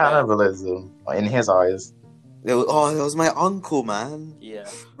That'd be just a bad- cannibalism in his eyes. That was my uncle, man. Yeah.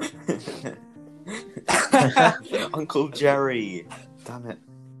 Uncle Jerry. Damn it.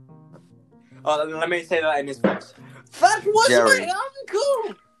 Oh, let me say that in his voice. That was Jerry. my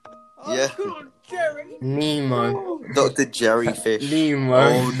uncle. Yeah. Uncle Jerry. Nemo. Dr. Jerry Fish. Nemo.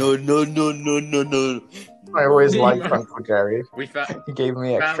 Oh, no. I always liked Uncle Jerry. We found. He gave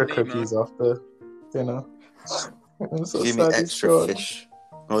me extra Found Nemo. cookies after dinner. I'm so Give me sad he's extra gone. fish.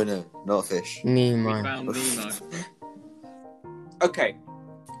 Oh, no, not fish. We Nemo. found Nemo. Okay,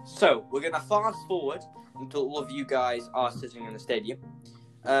 so we're gonna fast forward until all of you guys are sitting in the stadium.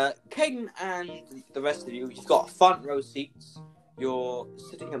 Caden and the rest of you, you've got front row seats. You're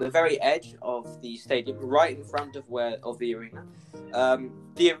sitting at the very edge of the stadium, right in front of the arena.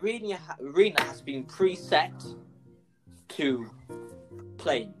 The arena has been preset to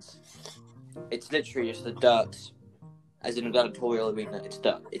planes. It's literally just the dirt. As in a gladiatorial arena, it's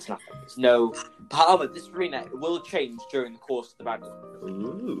dirt. It's nothing. It's no. However, this arena will change during the course of the battle.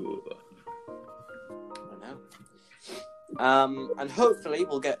 Ooh. I don't know. And hopefully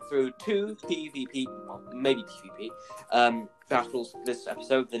we'll get through 2 PvP, well, maybe PvP, battles this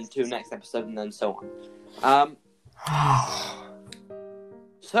episode, then 2 next episode, and then so on.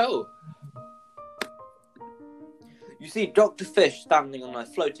 So, you see Dr. Fish standing on a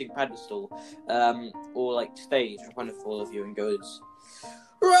floating pedestal, or like stage in front of all of you, and goes,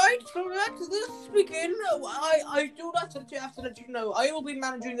 Right, so let this begin. I do not have to let you know. I will be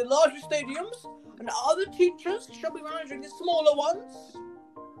managing the larger stadiums, and other teachers shall be managing the smaller ones.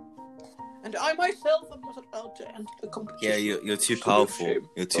 And I myself am not allowed to enter the competition. Yeah, you're too Sort of powerful. shame.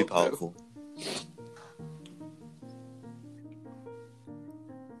 You're too Oh, no. powerful.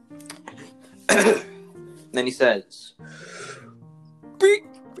 Then he says,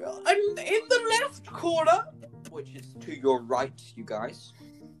 and in the left corner, which is to your right, you guys,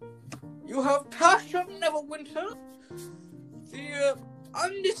 you have Tasha Neverwinter, the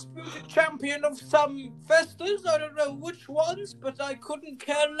undisputed champion of some festas. I don't know which ones, but I couldn't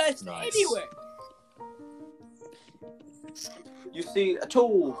care less Nice. anyway. You see a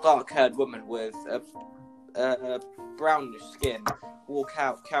tall, dark-haired woman with a brownish skin walk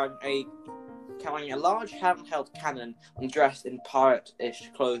out carrying a carrying a large handheld cannon and dressed in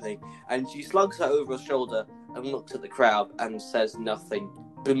pirate-ish clothing, and she slugs her over her shoulder and looks at the crowd and says nothing,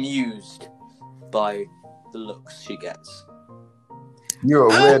 bemused by the looks she gets. You're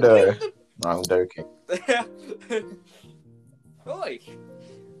a weirdo. No, I'm joking. Oi.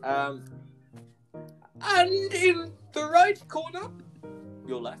 And in the right corner,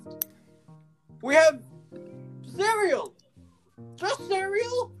 your left, we have Cereal. Just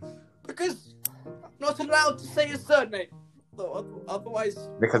Cereal, because I'm not allowed to say his surname. So otherwise,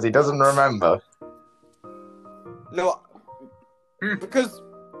 Because he doesn't remember. no, because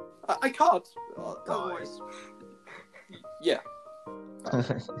I can't. Otherwise, yeah,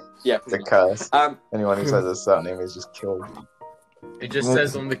 yeah. It's a Pretty much. curse. Um, Anyone who says his surname is just killed. It just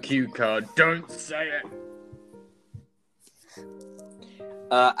says on the cue card, don't say it.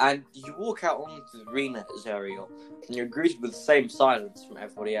 And you walk out onto the arena, Zerial, and you're greeted with the same silence from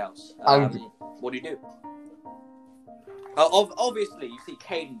everybody else. What do you do? Obviously, you see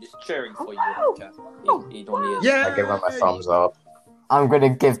Caden just cheering for you. He normally is. Yeah. I give him a thumbs up. I'm gonna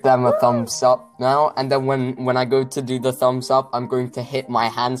give them a thumbs up now, and then when I go to do the thumbs up, I'm going to hit my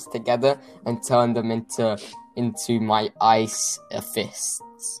hands together and turn them into my ice fists.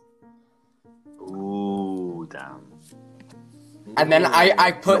 Ooh, damn. And then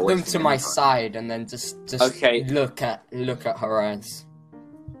I put Not them wasting to my any time. side, and then just Okay. look at her eyes.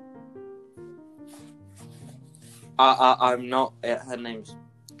 I'm not. Her name's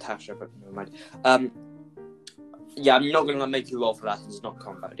Tasha, but never mind. Yeah, I'm not gonna make you roll for that. It's not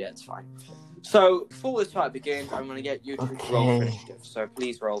combat yet. It's fine. So before this fight begins, I'm gonna get you to roll for Okay. initiative. So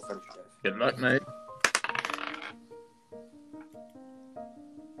please roll for initiative. Good luck, mate.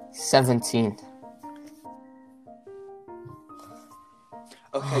 17.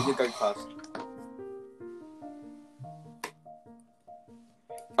 Okay, you're going first.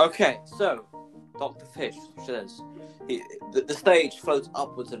 Okay, so Dr. Fish says the stage floats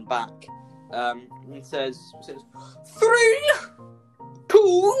upwards and back. And says 3,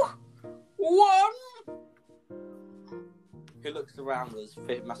 2, 1. He looks around with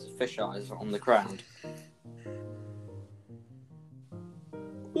his massive fish eyes on the ground.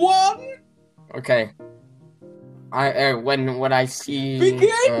 1. Okay. When I see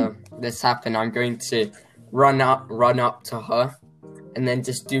Begin! this happen, I'm going to run up to her, and then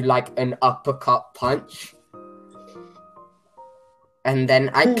just do like an uppercut punch. And then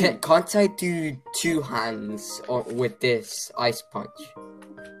can't I do 2 hands with this ice punch?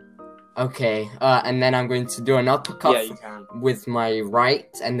 Okay. And then I'm going to do an uppercut Yeah, you can. with my right,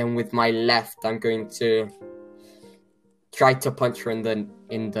 and then with my left, I'm going to try to punch her in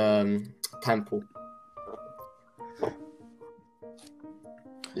the temple.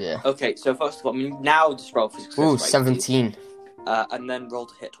 Yeah. Okay, so first of all, now just roll for success. Ooh, rate, please. 17. And then roll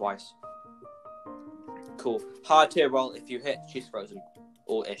to hit twice. Cool. High tier roll. If you hit, she's frozen.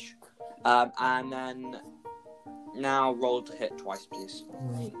 Or ish. And then now roll to hit twice, please.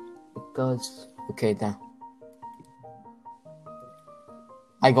 Wait, it does. Okay, there.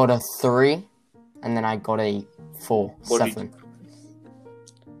 I got a 3, and then I got a 4. What did 7.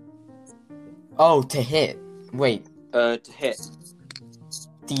 Oh, to hit. Wait, To hit.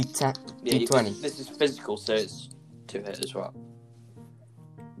 D10, Yeah, D20. This is physical, so it's to hit as well.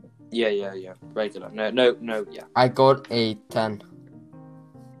 Yeah. Regular. No, yeah. I got a 10.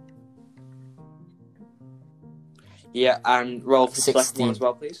 Yeah, and roll for the second 16. one as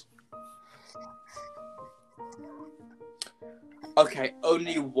well, please. Okay,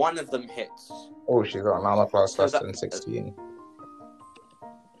 only one of them hits. Oh, she's got an armor class So less that- than 16.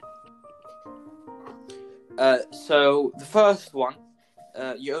 So the first one,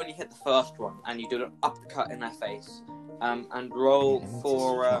 you only hit the first one, and you do an uppercut in their face. And roll Yeah, let me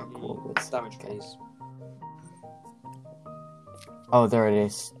for just check what was- damage, okay. please. Oh, there it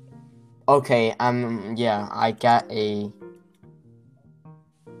is. Okay, yeah, I get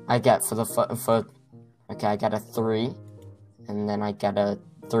for the for okay, I get a 3, and then I get a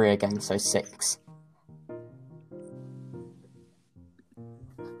 3 again, so 6.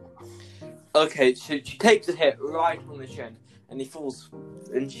 Okay, so she takes a hit right on the chin, and she falls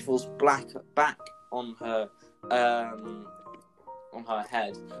back on her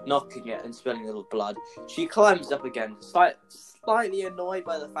head, knocking it and spilling a little blood. She climbs up again, slightly annoyed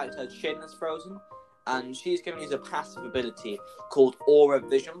by the fact her chin is frozen, and she's going to use a passive ability called Aura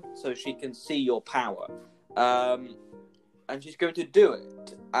Vision, so she can see your power. And she's going to do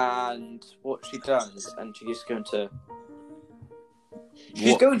it, and what she does, and she's going to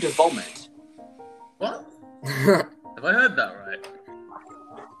vomit. What? Have I heard that right?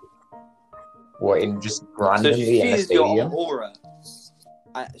 What, in just So randomly she in a sees your stadium? aura.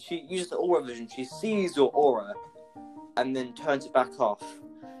 she uses the aura vision. She sees your aura, and then turns it back off.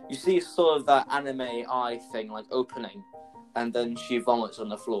 You see sort of that anime eye thing, like opening, and then she vomits on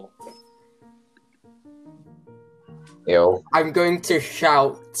the floor. Ew. I'm going to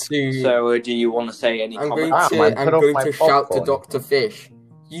shout to. So, do you want to say any I'm comments? going Wow, to. I I'm put off going my to shout to popcorn. Dr. Fish.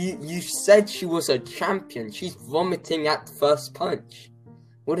 You said she was a champion. She's vomiting at the first punch.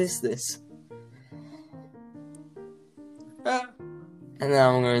 What is this? And then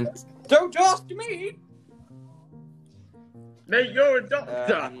I'm going to... Don't ask me. Mate, you're a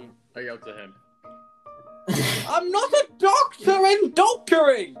doctor! Um, I yell to him. I'm not a doctor in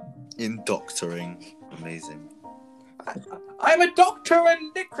doctoring. In doctoring. Amazing. I'm a doctor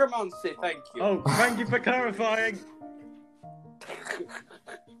in necromancy. Thank you. Oh, thank you for clarifying!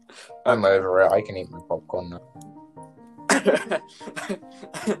 I'm over it. I can eat my popcorn now.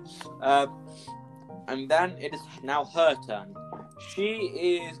 And then it is now her turn. She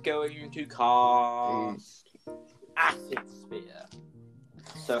is going to cast Acid Spear.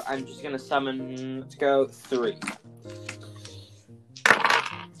 So I'm just going to summon, let's go, 3.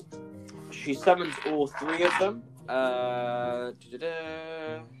 She summons all 3 of them.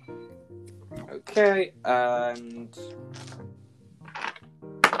 Okay, and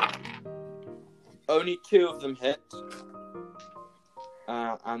only 2 of them hit.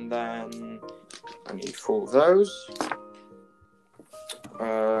 And then I need 4 of those.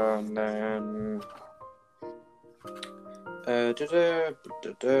 And then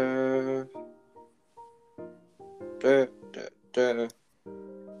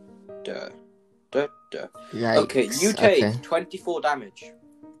Yikes. Okay, you take Okay. 24 damage.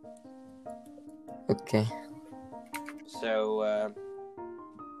 Okay. So,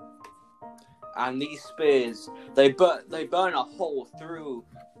 and these spears, they burn a hole through.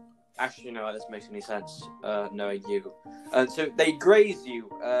 Actually, no, this makes any sense. Knowing you, and so they graze you,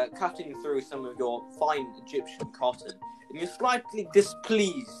 cutting through some of your fine Egyptian cotton, and you're slightly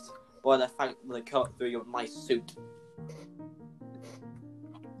displeased by the fact that they cut through your nice suit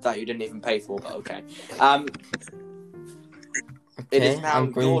that you didn't even pay for. But okay. It is Okay, now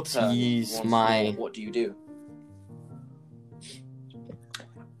I'm going your to turn. use once my... more. What do you do?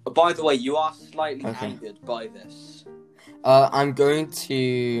 By the way, you are slightly Okay. angered by this. I'm going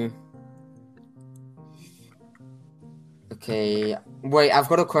to... Okay, wait, I've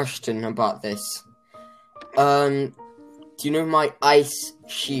got a question about this. Do you know my ice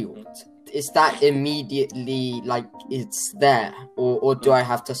shield? Is that immediately, like, it's there? Or do I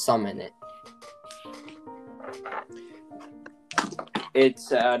have to summon it?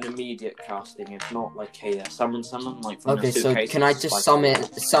 It's an immediate casting. It's not like a summon, like from Okay, a so suitcase. can I It's just like summon it,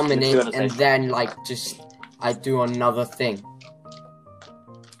 and materialization. then, like, just... I do another thing?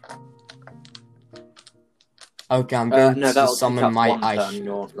 Okay, I'm going no, to that'll take summon up my one ice. turn,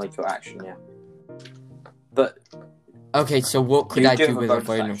 your action, yeah. But Okay, so what could you I do do have with a a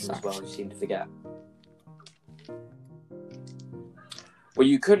bonus bonus action as well. action? You seem to forget. Well,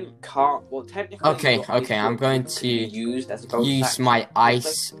 you couldn't cart. Well, technically. Okay, your ice okay, I'm sword going could to be used as a bonus Use action. my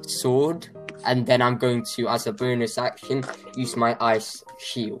ice sword, and then I'm going to, as a bonus action, use my ice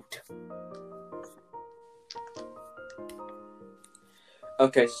shield.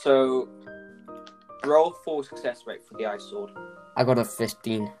 Okay, so roll for success rate for the ice sword. I got a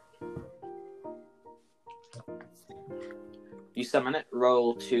 15. You summon it.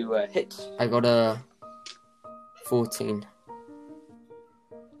 Roll to hit. I got a 14.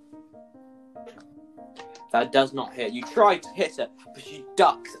 That does not hit. You try to hit her, but she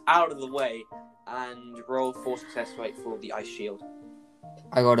ducks out of the way. And roll for success rate for the ice shield.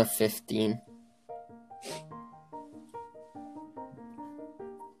 I got a 15.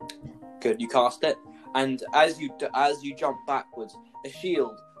 Good, you cast it, and as you jump backwards, a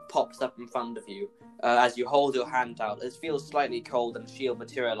shield pops up in front of you. As you hold your hand out, it feels slightly cold, and the shield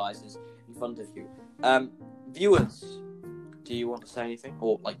materializes in front of you. Viewers, do you want to say anything,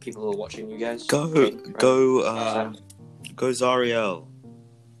 or like people who are watching you guys? Go Zariel.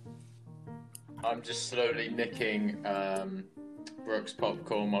 I'm just slowly nicking Brooks'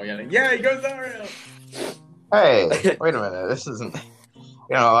 popcorn while yelling, "Yeah, he goes Ariel!" Hey, wait a minute. This isn't.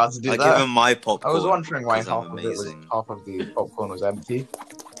 You're not allowed to do I that. give him my I popcorn. was wondering why 'cause I'm half of the popcorn was empty.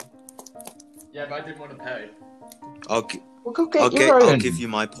 Yeah, but I didn't want to pay. Well, go get your I'll own. give you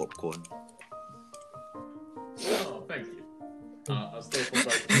my popcorn. Oh, thank you. I'll stay for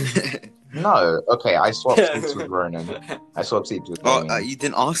both. No, okay. I swapped seats with Ronan. I swapped seats with Oh, Damien. you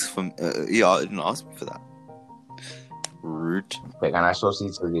didn't ask for me. Yeah, I didn't ask me for that. Rude. Wait, and I swapped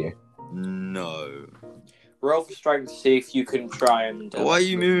seats with you. No. Roll for strength to see if you can try and. Why are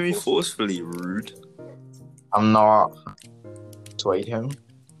you moving me forcefully? Rude. I'm not. to aid him?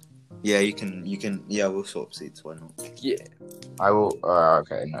 Yeah, you can. Yeah, we'll swap seats. Why not? Yeah. I will.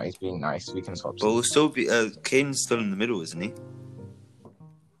 Okay, no, he's being nice. We can swap. But we'll still be. Caden's still in the middle, isn't he?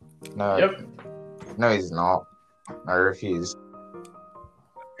 No, Yep. no, he's not. I refuse.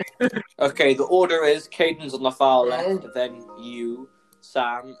 Okay, the order is Caden's on the far left, then you,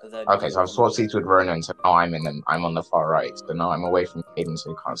 Sam, then. Okay, you. so I've swapped seats with Ronan, so now I'm on the far right. So now I'm away from Caden, so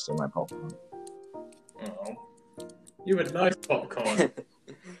he can't steal my popcorn. Oh. You had nice popcorn.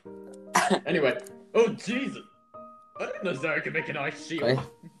 Anyway. Oh, Jesus. I didn't know Zara could make a nice shield. Okay.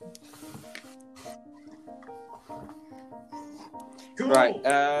 Cool. Right,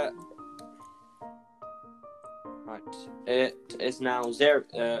 right. It is now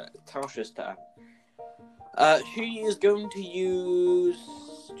Tasha's turn. She is going to use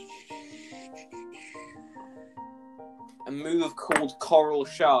a move called Coral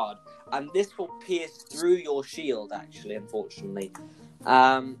Shard, and this will pierce through your shield, actually, unfortunately.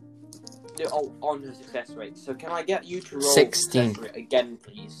 On her success rate. So can I get you to roll 16. success rate again,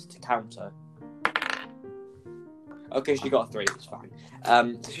 please, to counter? Okay, she got a 3, it's fine.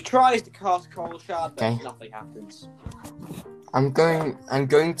 So she tries to cast Coral Shard, but Okay. nothing happens. I'm going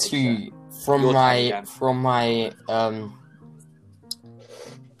to from Your turn my again.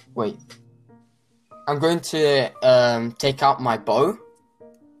 wait. I'm going to take out my bow,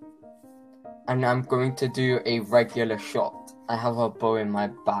 and I'm going to do a regular shot. I have a bow in my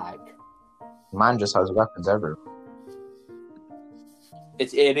bag. Man just has weapons everywhere.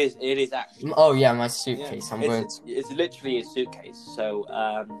 It is actually. Oh yeah, my suitcase. Yeah. It's literally a suitcase. So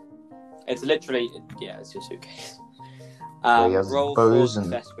it's literally it's your suitcase. he has Roll for bows and-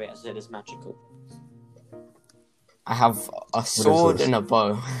 success rate as it is magical. I have a sword and a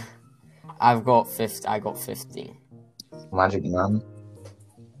bow. I got 15. Magic man.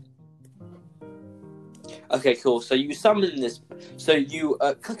 Okay, cool. So you summon this. So you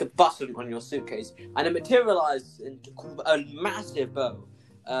click a button on your suitcase, and it materializes into a massive bow.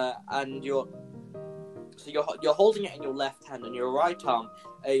 And you're holding it in your left hand, and your right arm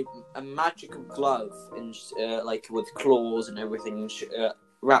a magical glove, in like with claws and everything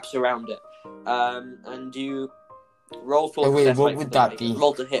wraps around it. And you roll for. Oh, wait, success what rate for would the that regular- be?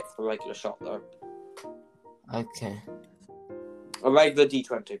 Roll to hit for a regular shot though. Okay, A regular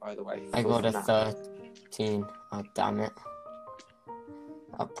D20, by the way. I got a Nah. 13. Oh damn it!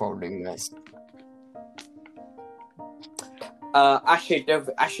 I probably missed. Actually,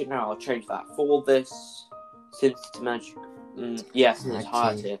 no, I'll change that. For this, since it's magic, yes, it's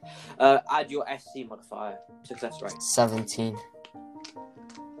higher Okay. tier. Add your SC modifier, success rate. 17.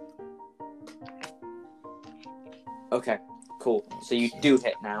 Okay, cool. So you do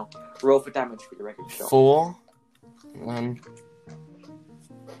hit now. Roll for damage for your regular shot. 4. Then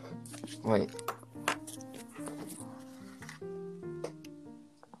wait.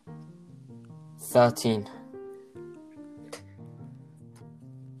 13.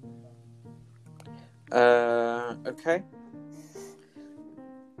 Okay.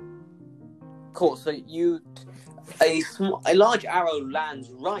 Cool. So a large arrow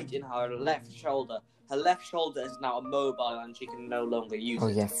lands right in her left shoulder. Her left shoulder is now immobile and she can no longer use Oh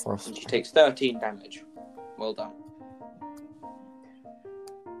it. yeah, And frost. she takes 13 damage. Well done.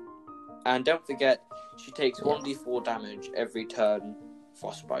 And don't forget, she takes 1d4 damage every turn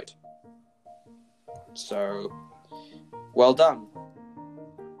frostbite. So, well done.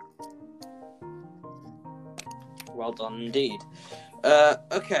 Well done indeed.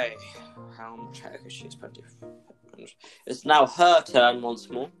 Okay. How much? Okay, she's plenty. It's now her turn once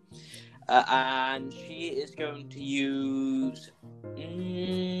more. And she is going to use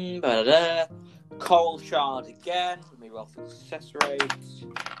Coral Shard again. Let me roll for the success rate.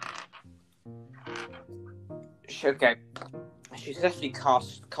 Okay. She successfully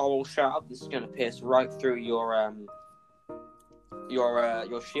casts Coral Shard. This is going to pierce right through your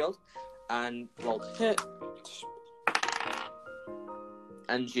shield. And roll to hit.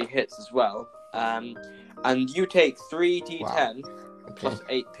 And she hits as well. And you take 3d10 Okay. plus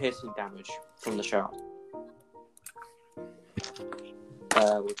 8 piercing damage from the shard.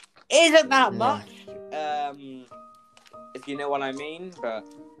 Isn't that No. much? If you know what I mean, but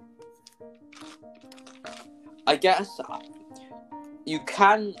I guess you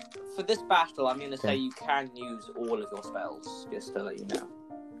can, for this battle, I'm going to say you can use all of your spells, just to let you know.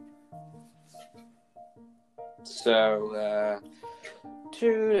 So,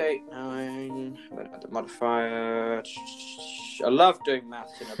 2, 8, 9, the modifier. I love doing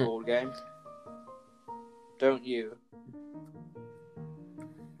maths in a board game. Don't you?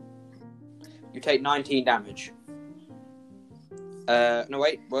 You take 19 damage. No,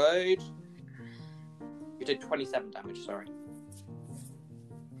 wait. You did 27 damage, sorry.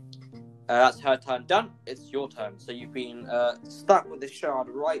 That's her turn done. It's your turn. So you've been stuck with this shard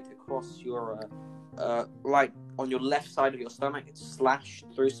right across your right on your left side of your stomach. It's slashed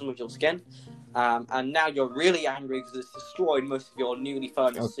through some of your skin, and now you're really angry because it's destroyed most of your newly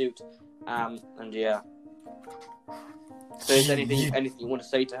furnished suit. And yeah. So is anything you want to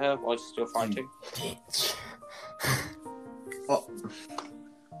say to her while you're fighting?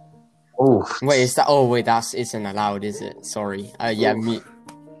 Oh, Wait, is that? Oh, wait, that isn't allowed, is it? Sorry. Yeah, me.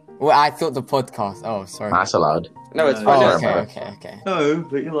 Well, I thought the podcast. Oh, sorry. that's allowed. No, it's No, fine. Oh, it's okay, fine. okay. No,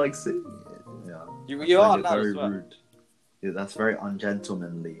 but you like singing it. Yeah. You I are find it allowed very as well. rude. Yeah, that's very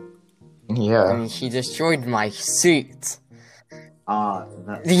ungentlemanly. I Yeah. mean, she destroyed my suit.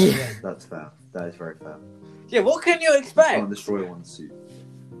 That's fair. That is very fair. Yeah, what can you You expect? can't destroy one's suit.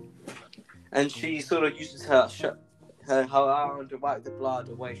 And she sort of uses her arm to wipe the blood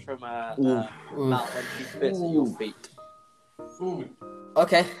away from her mouth, and she spits at your feet.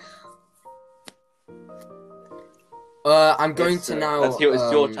 Okay. I'm going It's, to now it's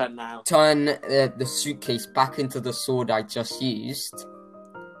your turn now. turn the suitcase back into the sword I just used,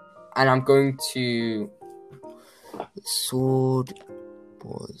 and I'm going to. The sword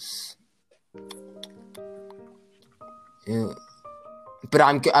was. Yeah. But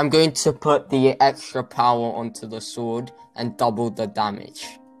I'm going to put the extra power onto the sword and double the damage,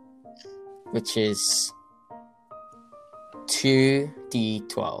 which is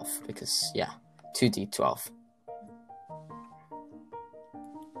 2d12 because 2d12.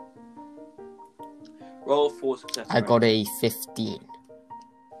 Roll for success. I got a 15.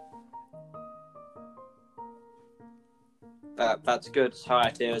 That's good. It's high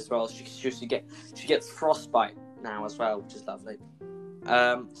tier as well. She gets frostbite now as well, which is lovely.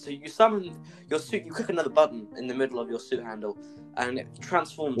 So you summon your suit. You click another button in the middle of your suit handle, and it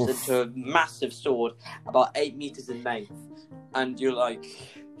transforms into a massive sword about 8 meters in length. And you're like,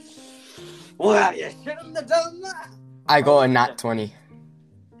 "Well, you shouldn't have done that." I got a nat 20.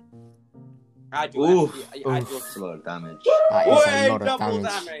 Add Oof. your That's a lot of damage. That is a way lot of double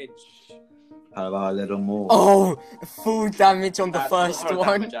damage. How about a little more? Oh, full damage on the That's first a lot of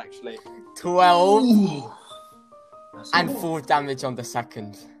one. damage, actually. 12. Ooh. That's a And lot. full damage on the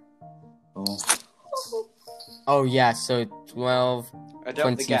second. Oh. Oh yeah, so 12, I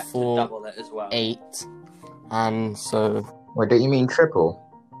don't forget to 24, double it as well. 8. And so... Wait, don't you mean triple?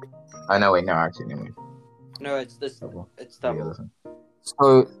 Oh, no, wait, no, actually, no. Wait. No, it's Double. it's The double. other thing.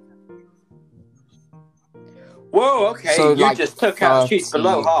 So, Whoa, okay, So, you like, just took out. She's 30,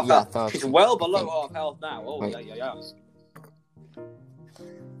 below half yeah, health. 30, She's well I below think. half health now. Oh, Wait. yeah.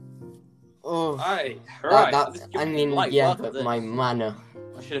 oh, Alright, right. I mean, yeah, but my mana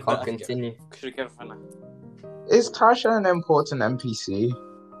I should can't have continue. given for now. Is Tasha an important NPC?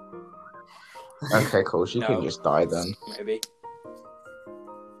 Okay, cool. She No. can just die then. Maybe.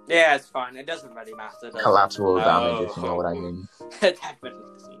 Yeah, it's fine. It doesn't really matter. Does it? Collateral No. damage, if you know what I mean. It definitely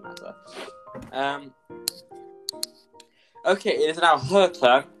doesn't matter. Okay, it is now her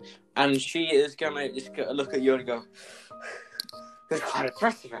turn, and she is gonna just look at you and go, "That's quite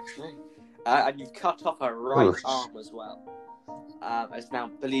impressive, actually." And you've cut off her right Oof. arm as well. It's now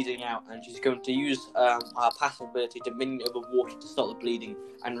bleeding out, and she's going to use her passive ability to minion over water to stop the bleeding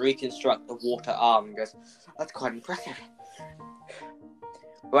and reconstruct the water arm. And goes, "That's quite impressive.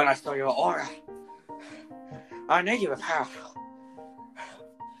 When I saw your aura, I knew you were powerful."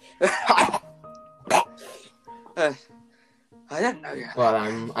 I didn't know you.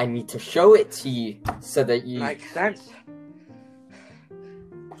 Well, I need to show it to you so that you... Makes sense.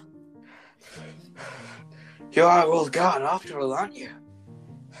 You are a world god after all, aren't you?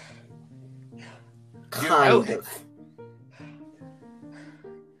 kind of.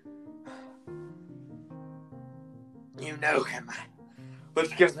 You know him,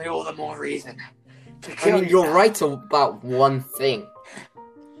 which gives me all the more reason to I kill mean, you you're now. right about one thing.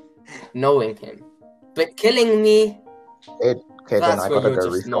 Knowing him. But killing me, Okay, then that's I where gotta you're go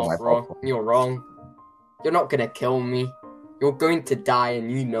just refill my not wrong. popcorn. You're wrong. You're not gonna kill me. You're going to die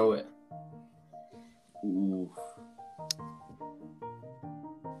and you know it. Ooh.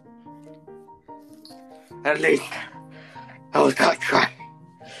 At least I was gonna try.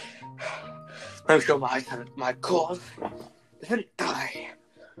 Make sure my cause doesn't die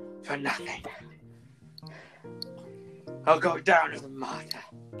for nothing. I'll go down as a martyr,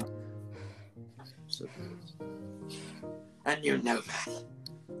 So, and you know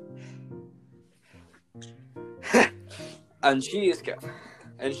that. And she is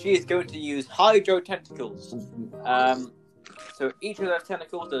going to use Hydro Tentacles. So each of those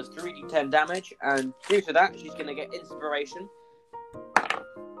tentacles does 3d10 damage, and due to that, she's going to get inspiration.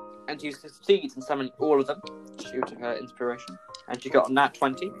 And she succeeds in summoning all of them due to her inspiration. and she got a nat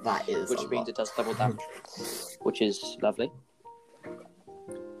 20, That is which a means lot. it does double damage, which is lovely.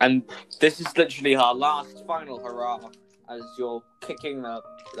 And this is literally her last final hurrah, as you're kicking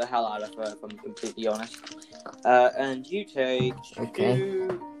the hell out of her, if I'm completely honest. And you take Okay.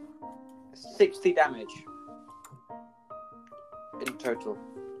 60 damage in total.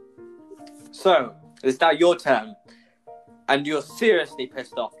 So, it's now your turn. And you're seriously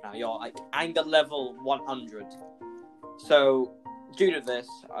pissed off now. You're like anger level 100. So, due to this,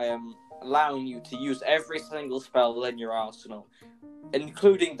 I am allowing you to use every single spell in your arsenal,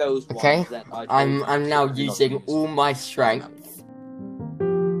 including those Okay. ones that I told you I'm now specifically not to using use. all my strength.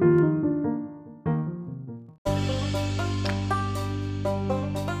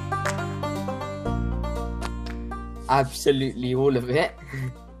 Absolutely all of it.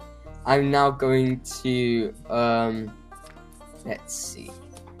 I'm now going to let's see.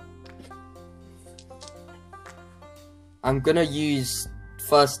 I'm gonna use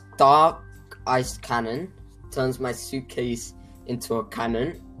first Dark Ice Cannon. Turns my suitcase into a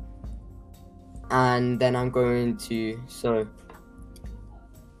cannon. And then I'm going to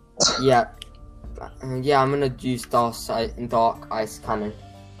yeah, I'm gonna use Dark Ice Cannon.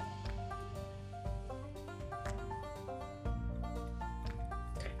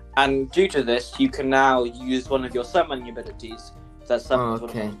 And due to this, you can now use one of your summoning abilities that summons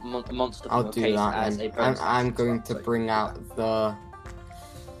Okay. one of a monster I'll from do your case that as then. a bonus I'm action. going to So- bring out the.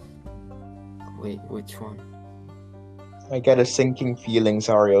 Wait, which one? I get a sinking feeling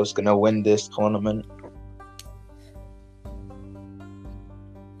Zario's gonna win this tournament.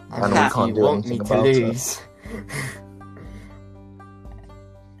 I And we mean, can't you do want me anything to about it. lose?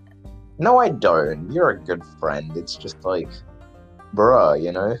 No, I don't. You're a good friend. It's just like, bruh,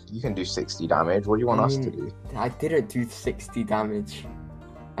 you know, you can do 60 damage. What do you want I us to mean- do? I didn't do 60 damage.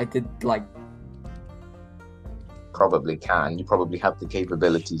 I did like Probably can. You probably have the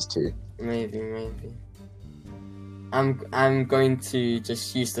capabilities to. maybe. I'm going to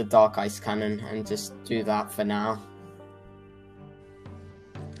just use the Dark Ice Cannon and just do that for now.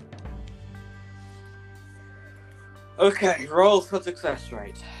 Okay, roll for success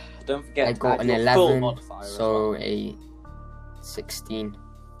rate. Don't forget I to got add an your full 11, modifier as so well. a 16.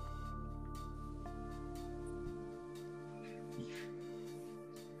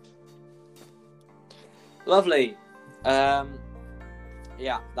 Lovely.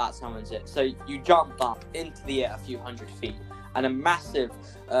 Yeah, that summons it. So you jump up into the air a few hundred feet, and a massive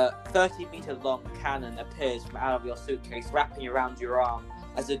 30-meter long cannon appears from out of your suitcase, wrapping around your arm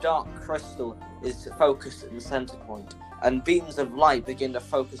as a dark crystal is focused in the center point, and beams of light begin to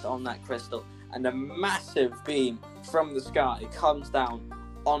focus on that crystal, and a massive beam from the sky comes down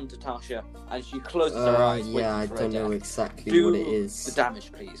onto Tasha, and she closes her eyes. Yeah, I waiting for her don't know death. exactly Do what it is. the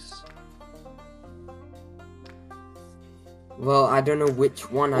damage, please. Well, I don't know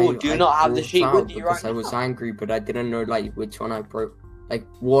which one Oh, I. do you I not have the brought sheet out with you because right I was now? angry, but I didn't know like which one I broke, like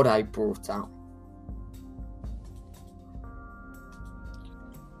what I brought out.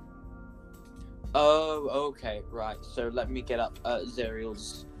 Oh, okay, right. So let me get up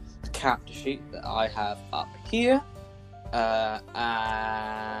Zerial's character sheet that I have up here.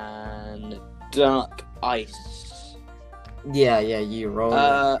 And Dark Ice. Yeah, you roll.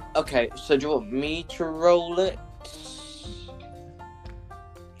 it. Okay, so do you want me to roll it?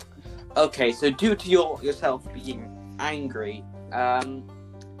 Okay, so due to yourself being angry,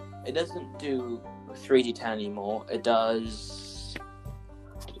 it doesn't do 3d10 anymore. It does.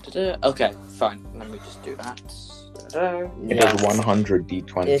 Okay, fine. Let me just do that. It does 100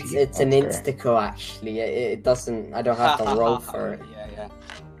 d20. It's an Okay. instico actually. It doesn't. I don't have to roll for it.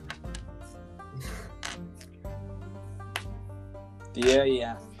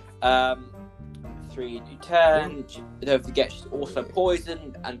 Yeah. 3d10. Don't forget, she's also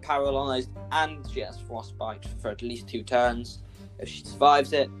poisoned and paralyzed, and she has frostbite for at least 2 turns if she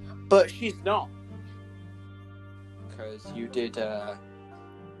survives it. But she's not, because you did.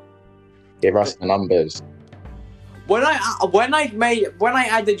 Give us the numbers. When I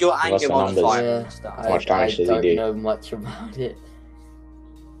added your What's anger the numbers? modifier Yeah, and stuff. How much I damage does he don't do? know much about it.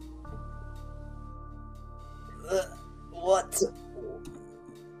 What?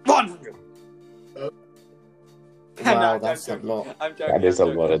 100. Wow, I'm that's a joking. lot. I'm joking. That is I'm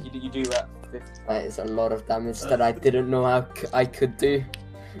a joking. lot. You do 50. That is a lot of damage that I didn't know I could do.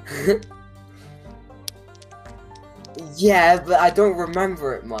 Yeah, but I don't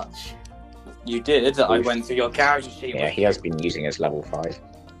remember it much. You did. I went through your character sheet. Yeah, with he you. has been using his level 5.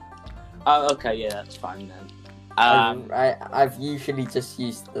 Oh, okay. Yeah, that's fine then. I've usually just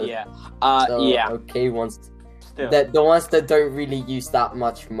used the, Yeah. the Yeah. okay ones. Still. The ones that don't really use that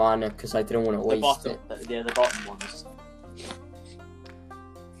much mana because I didn't want to The waste bottom. it. The bottom ones.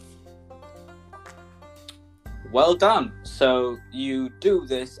 Well done. So you do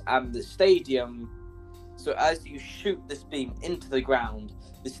this, and the stadium. So as you shoot this beam into the ground,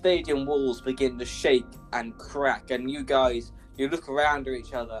 the stadium walls begin to shake and crack, and you guys, you look around at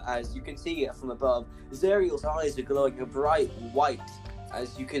each other. As you can see it from above, Zerial's eyes are glowing a bright white,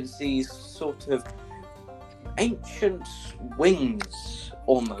 as you can see sort of ancient wings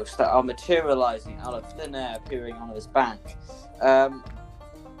almost that are materializing out of thin air, appearing on his back.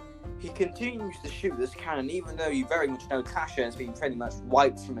 He continues to shoot this cannon, even though you very much know Tasha has been pretty much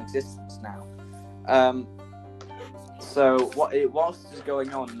wiped from existence now. So whilst this is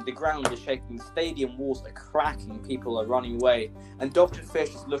going on, the ground is shaking, the stadium walls are cracking, people are running away, and Dr. Fish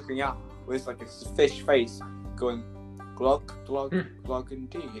is looking up with like a fish face, going, glug, glug, glug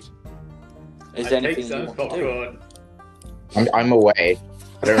indeed. Is there anything you want to do? I'm away.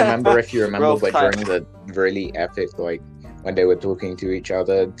 I don't remember if you remember, Roll but time. during the really epic, like, when they were talking to each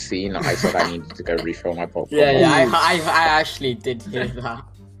other scene, I said I needed to go refill my popcorn. Yeah, I actually did hear that. I'm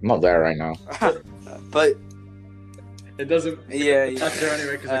not there right now. But It doesn't yeah, matter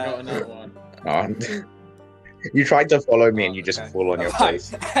anyway because I got another one. No. You tried to follow me and you just Okay. fall on your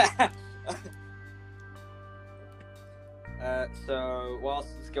face. So whilst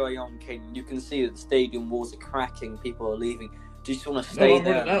it's going on, King, you can see that the stadium walls are cracking, people are leaving. Do you just want to stay I'm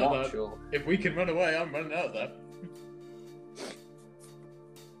there running and out of watch, that. or? If we can run away, I'm running out of that.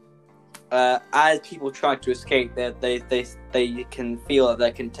 As people try to escape, they can feel that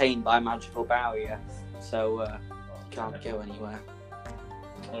they're contained by a magical barrier, so can't go anywhere.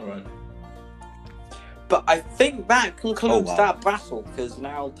 Alright. But I think that concludes wow. that battle, because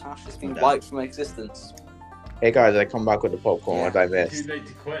now Tash has been Yeah. wiped from existence. Hey guys, I come back with the popcorn. Yeah. What did I Too miss? late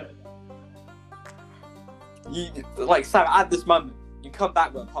to quit. You, like Sam, at this moment, you come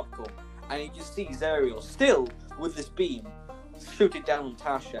back with popcorn, and you just see Zerial still with this beam, shoot it down on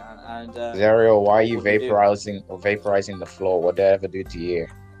Tasha, and Zerial, why are you What do you do? vaporizing the floor? What did I ever do to you?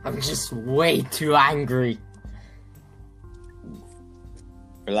 I'm just way too angry.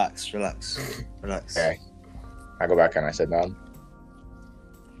 Relax. Okay. I go back and I said none.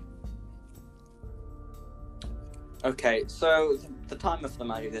 okay. So the timer for the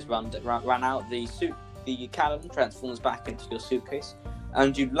magic this ran out. The cannon transforms back into your suitcase,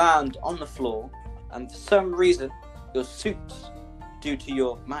 and you land on the floor. And for some reason, your suit, due to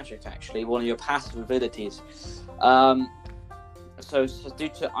your magic, actually one of your passive abilities, so due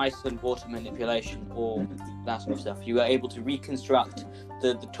to ice and water manipulation or that sort of stuff, you are able to reconstruct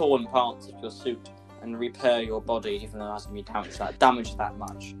the torn parts of your suit and repair your body, even though it hasn't been damaged that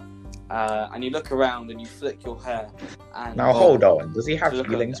much. And you look around and you flick your hair. And Now hold on. Does he have look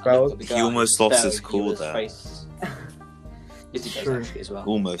at- healing look spells? at the He guy almost lost staring his at you cool with his there. face. Yes, he does True. actually as well.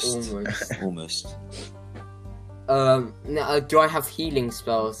 Almost. Almost. Almost. Now, do I have healing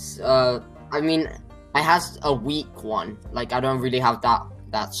spells? I mean, I has a weak one. Like, I don't really have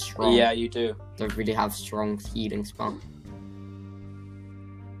that strong. Yeah, you do. Don't really have strong healing spell.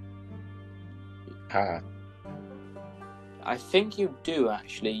 Ah, I think you do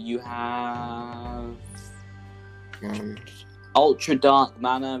actually. You have ultra dark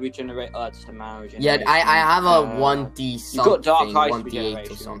mana regenerate. Oh, that's a mana Yeah, regeneration. I have a Uh, 1d You've something, got dark ice 1d8 or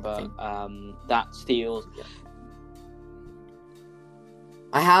regeneration, something. but that steals.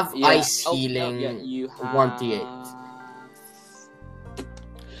 I have Yeah. ice Oh, no, healing. yeah, you have 1d8.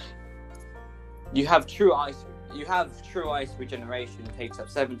 You have true ice. You have true ice regeneration. Takes up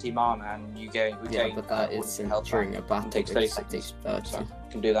 70 mana, and you gain. Yeah, regain, but that all isn't health during back. a battle. takes because 30 that takes seconds. 30. So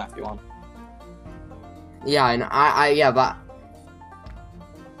you can do that if you want. Yeah, and yeah, but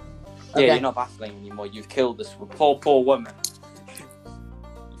Yeah, Okay. you're not battling anymore. You've killed this poor woman.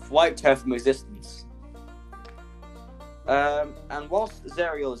 You've wiped her from existence. And whilst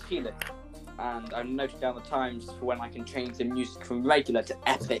Zerial is healing, and I'm noting down the times for when I can change the music from regular to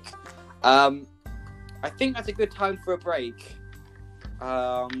epic, I think that's a good time for a break.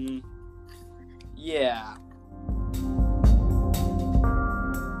 Yeah.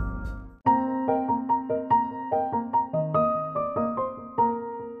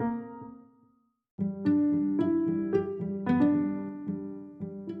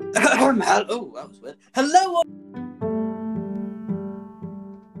 Oh, that was weird. Hello.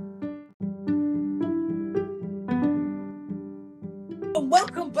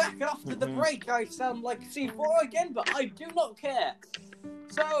 Welcome back after the break. I sound like C4 again, but I do not care.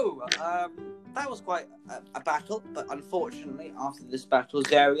 So, that was quite a battle, but unfortunately, after this battle,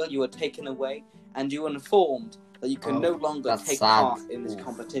 Zerial, you were taken away, and you were informed that you can Oh, no longer that's take sad. part in this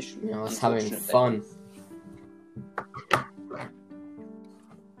competition. I was having unfortunately. fun.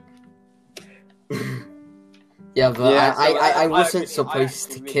 Yeah, but Yeah, so I wasn't actually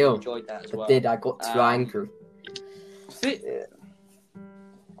supposed to really kill. enjoyed that as I well. did. I got too angry.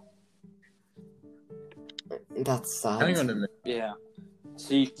 That's sad. Hang on a minute. Yeah.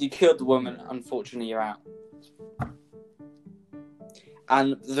 So you killed the woman. Unfortunately, you're out.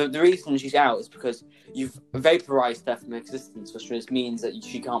 And the reason she's out is because you've vaporized her from existence, which means that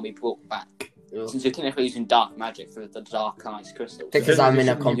she can't be brought back. Ugh. Since you're technically using dark magic for the dark ice crystals. Because Then I'm in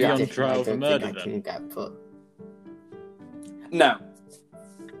a shouldn't you be on competition, trial I for don't murder, think I can get put. No.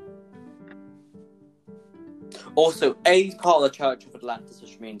 Also, A is part of the Church of Atlantis,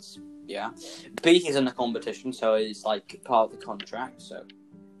 which means, yeah. B is in a competition, so it's like part of the contract, so.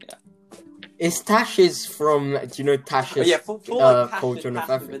 Is Tasha's from? Do you know Tasha's? But yeah, for like Cauldron of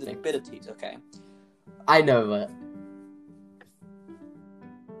passive Everything. abilities, okay. I know it.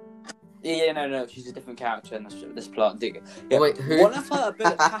 Yeah, no, she's a different character in this plot. Yeah, Wait, who? one of her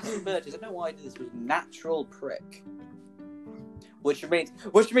passive abilities, I don't know why I did this, was Natural Prick. Which means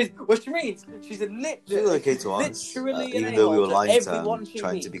she's a It's okay to ask, literally even though we were lying to everyone she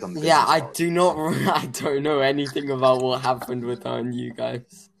trying meets. to become. Yeah, I business do not. I don't know anything about what happened with her and you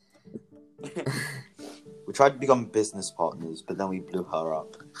guys. partners. We tried to become business partners, but then we blew her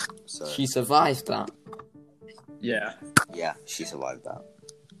up. So She survived that. Yeah. yeah, she survived that.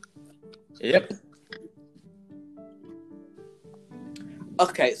 Yep.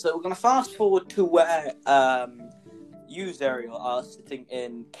 Okay, so we're gonna fast forward to where you, Zerial, are sitting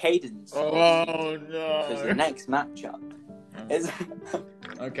in Caden's Oh because the no. next matchup is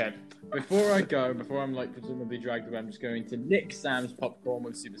Okay. Before I'm like presumably dragged away, I'm just going to nick Sam's popcorn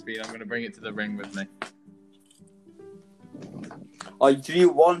with super speed. I'm going to bring it to the ring with me. or do you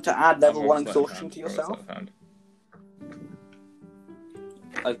want to add level I'll 1 roll exhaustion to sleight of yourself? hand.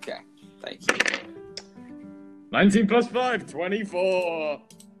 Okay, thank you. 19 plus 5, 24.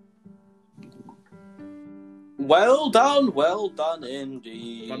 Well done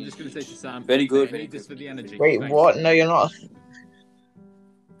indeed. I'm just going to say to Sam, Very good. I need this for the energy. Wait, Thanks. what? No, you're not.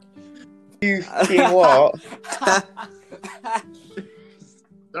 You fucking what?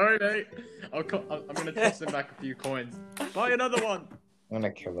 Sorry, mate. I'm going to toss him back a few coins. Buy another one. I'm gonna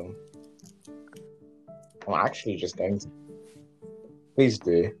kill him. I'm actually just going to. Please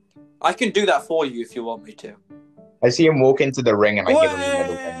do. I can do that for you if you want me to. I see him walk into the ring and I give him the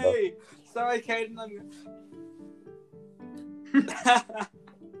middle finger. Way! Sorry, Caden.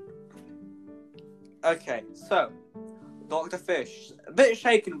 Okay, so Dr. Fish, a bit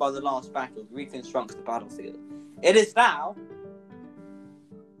shaken by the last battle, reconstructs the battlefield. It is now.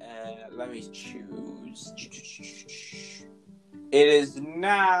 Let me choose. It is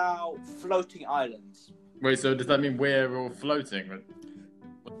now floating islands. Wait, so does that mean we're all floating?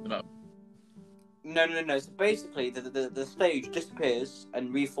 What's about? No. So basically, the stage disappears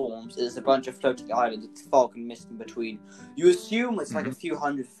and reforms. It's a bunch of floating islands with fog and mist in between. You assume it's like a few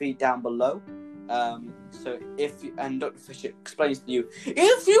hundred feet down below. So and Dr. Fisher explains to you,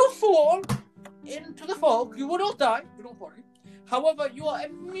 if you fall into the fog, you will not die. Do not worry. However, you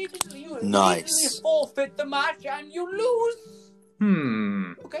immediately forfeit the match and you lose.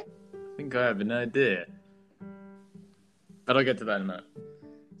 Okay. I think I have an idea. But I'll get to that in a minute.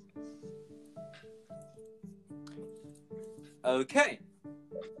 Okay.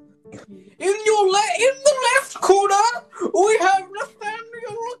 In the left corner, we have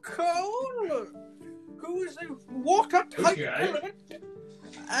Nathaniel Cole, who is a water-type element,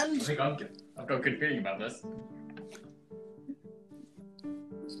 and I've got a good feeling about this.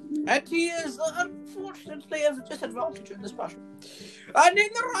 he is unfortunately at a disadvantage in this battle. And in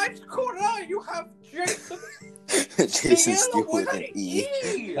the right corner, you have Jason. Jason Steele Steele with an E.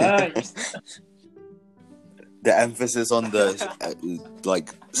 The emphasis on the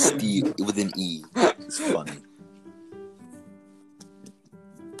like Steve with an E. It's funny.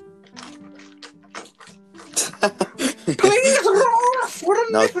 Please roll for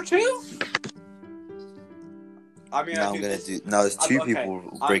initiative. I mean, Now I'm gonna do. Now there's two okay, people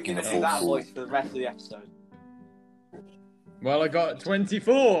breaking the I'm gonna do fourth that wall. voice for the rest of the episode. Well, I got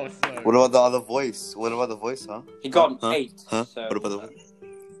 24, so... What about the other voice? What about the voice, huh? He got Huh? 8. Huh? So, What about the voice?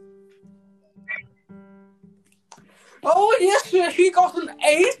 Oh yes, he got an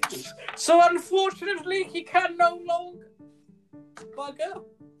 8. So unfortunately, he can no longer bugger.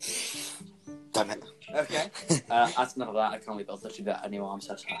 Damn it. Okay. That's enough of that. I can't be bothered to do that anymore. I'm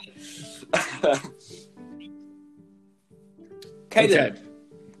so sorry. Caden,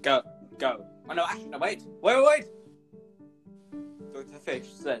 go. Oh no, actually, no, wait. Dr. Fish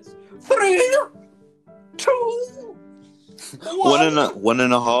says 3, 2, 1.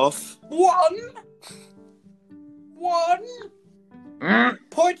 1.5. 1. 0.9,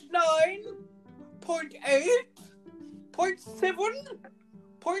 0.8, 0.7,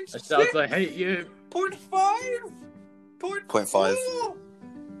 I shout, 0.6, I hate you. 0.5, Point 5.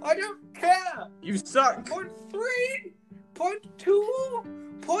 I don't care. You suck. Point 3. Point 2.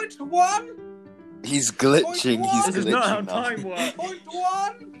 Point 1. He's glitching. He's This is not how glitching now. time works. Point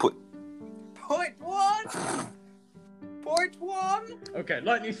 1. Point- Point 1. Point 1. Okay,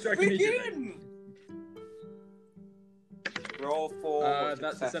 lightning strike immediately. Begin. Roll for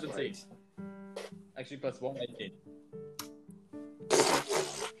That's a success 17. rate. Actually, plus 1, 18.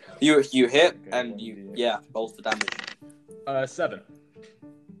 You hit Okay, and 1d8. roll for damage. 7.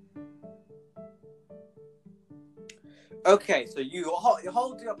 Okay, so you're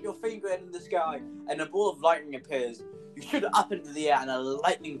holding up your finger in the sky, and a ball of lightning appears. You shoot it up into the air, and a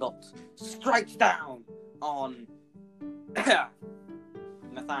lightning bolt strikes down on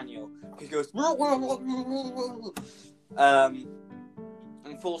Nathaniel. He goes and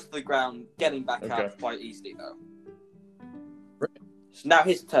falls to the ground, getting back Okay. up quite easily though. So now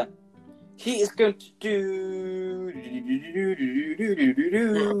his turn. He is going to do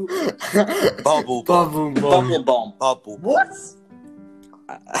Bubble bomb. Bubble bomb. bubble bomb. Bubble. What?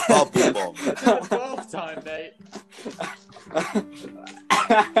 Bubble bomb. It's in the 12th time, mate.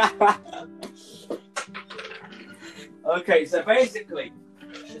 Okay, so basically,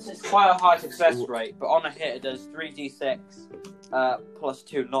 this is quite a high success rate, but on a hit it does 3d6 plus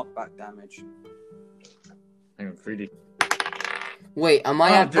 2 knockback damage. Hang on, 3D. Wait, am I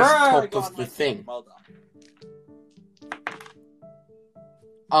Oh, at the Right, top got of the my thing? Well done.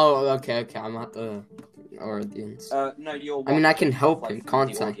 Oh, okay, I'm at the audience. No, you're. I mean, I can help like, him, from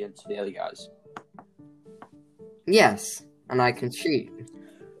can't the I? audience, the other guys. Yes, and I can cheat.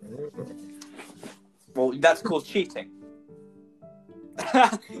 Well, that's called cheating.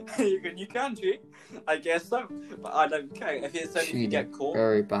 you can cheat, I guess so, but I don't care if it's only if you get caught.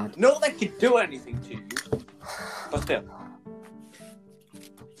 Very bad. Not that they can do anything to you, but still.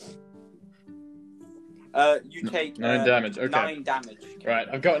 You take 9 damage, okay. 9 damage. Right,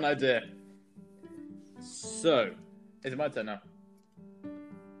 I've got an idea. So, is it my turn now?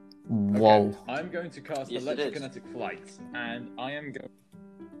 Whoa. Okay, I'm going to cast Yes, it is. Electrokinetic Flight, and I am going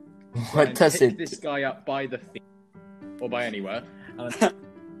What and does pick it this guy up by the feet, or by anywhere, and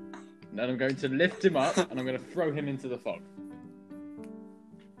then I'm going to lift him up, and I'm going to throw him into the fog.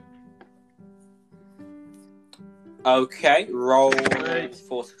 Okay, roll Right.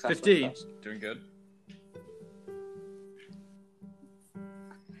 for success. 15. first. Doing good.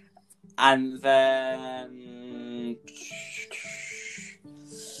 And then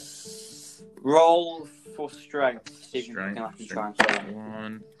roll for strength. See if you can actually try and kill him.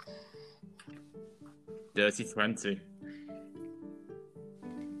 1. Dirty 20.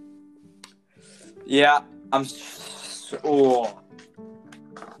 Yeah, oh.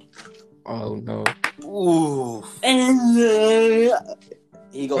 Oh no. Ooh.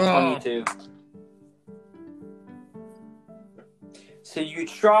 He got Oh. 22. So you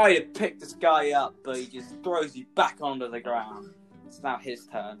try to pick this guy up, but he just throws you back onto the ground. It's now his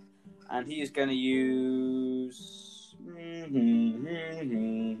turn. And he is going to use...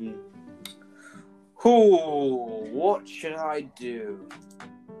 Ooh, what should I do?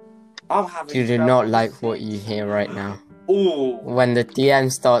 I'm having You do trouble. not like what you hear right now. Ooh. When the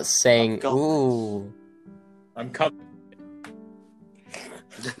DM starts saying, got ooh. I'm covered.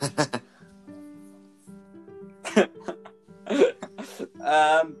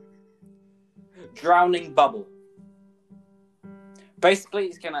 Drowning bubble. Basically,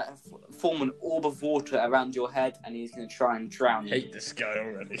 he's gonna form an orb of water around your head, and he's gonna try and drown I you. hate this guy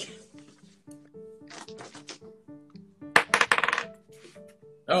already.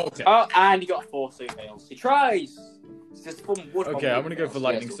 Oh, okay. Oh, and he got 4, so he fails. He tries. He's just form water. Okay, I'm gonna go for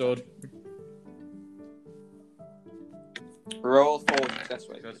lightning sword. Roll for success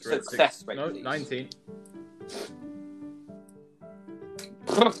rate. Success rate. No, please. 19.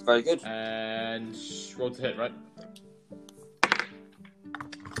 Very good. And roll to hit, right?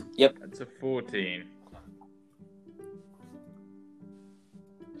 Yep. That's a 14.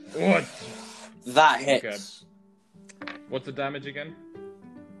 What? That hits. What's the damage again?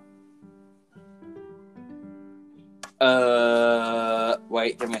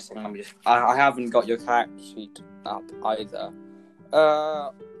 Wait, give me a second. Let me just. I haven't got your character sheet up either.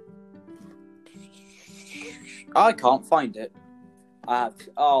 I can't find it. I have.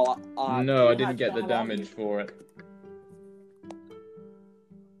 No, I didn't get the damage for it.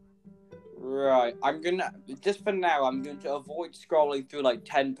 Right, I'm gonna just for now. I'm going to avoid scrolling through like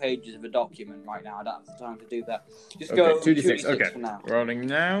 10 pages of a document right now. I don't have the time to do that. Just go Okay, 2d6. 2d6 Okay, for now. rolling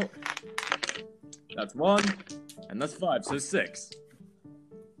now. That's 1, and that's 5, so 6.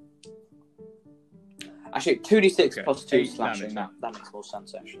 Actually, 2d6 Okay, plus 2 8 slashing. damage. That makes more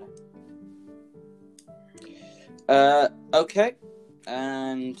sense actually. Okay.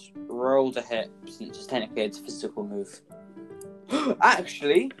 And roll to hit, since technically it's a physical move.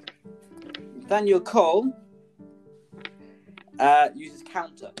 Actually, Daniel Cole uses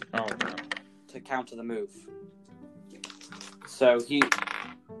counter Oh, no. to counter the move. So he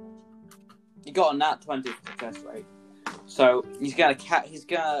got a nat 20 success rate. So he's gonna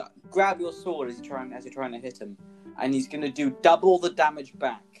grab your sword as you're trying to hit him, and he's gonna do double the damage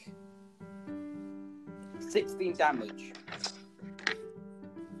back. 16 damage.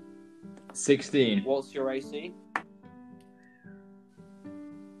 16. What's your AC?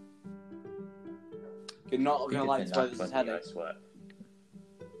 You're not gonna like this, this is headache.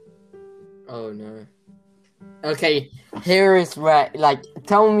 Oh no. Okay, here is where, like,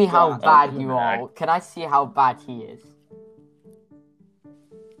 tell me how bad you are. Can I see how bad he is?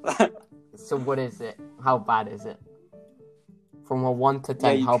 So what is it? How bad is it? From a 1 to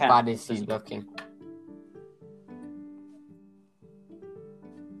 10, how bad is he looking?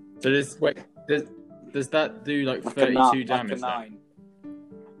 So does that do like 32 like damage? a 9.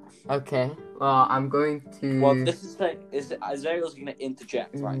 Okay, well, I'm going to... Well, this is Azrael's going to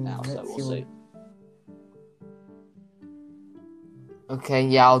interject right now, so let's we'll see see. Okay,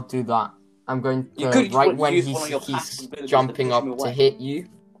 yeah, I'll do that. I'm going You to, could right when use one of your he's passive abilities jumping to push up him to away. hit you,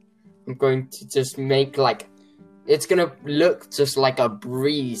 I'm going to just make, like, it's going to look just like a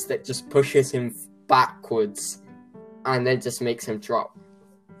breeze that just pushes him backwards and then just makes him drop.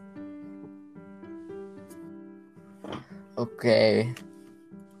 Okay.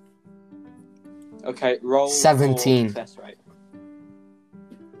 Okay, roll 17. for success rate.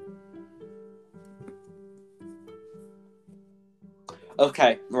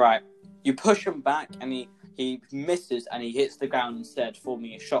 Okay, right. You push him back, and he misses, and he hits the ground instead,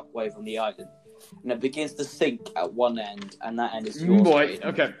 forming a shockwave on the island. And it begins to sink at one end, and that end is yours. Boy,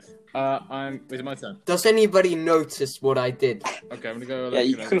 okay. Is it my turn? Does anybody notice what I did? Okay, I'm gonna go. Yeah,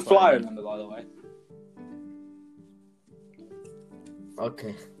 you can fly, remember, by the way.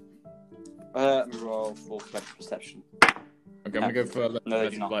 Okay. Roll for collective perception. Okay, I'm gonna go for No, they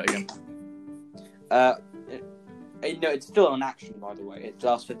do not. flight again. No, it's still an action, by the way. It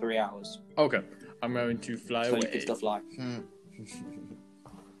lasts for 3 hours. Okay, I'm going to fly So away. you can still fly.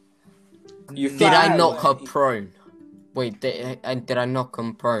 Did I knock her prone? Wait, did I knock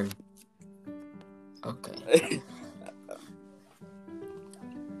him prone? Okay.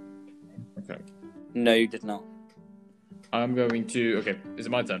 Okay, No, you did not. I'm going to. Okay, is it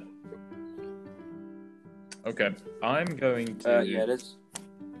my turn? Okay, I'm going to. Yeah, it is.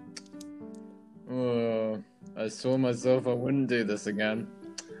 Oh, I saw myself. I wouldn't do this again.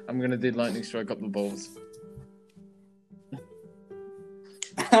 I'm gonna do lightning strike up the balls.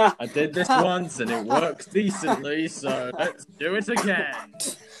 I did this once and it works decently, so let's do it again.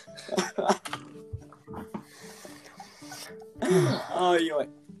 Oh,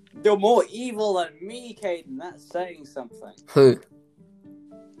 you're more evil than me, Caden. That's saying something. Who?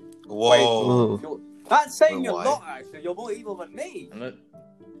 Whoa. Who? That's saying Wait, a why? lot, actually. You're more evil than me. And let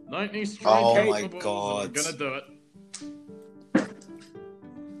lightning strike Oh up my the balls. God. I'm gonna do it.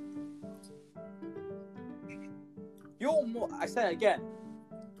 You're more. I say it again.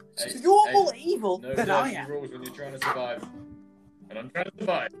 Hey, You're hey, more evil No than I dirty am. rules when you're trying to survive. And I'm trying to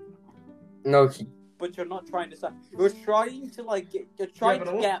survive. No, But you're not trying to say. You're trying to You're trying but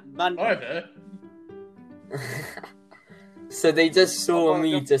to also- get money. Either. So they just saw Oh, well,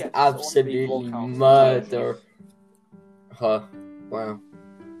 me don't just forget, someone absolutely being broadcast murder her. Wow.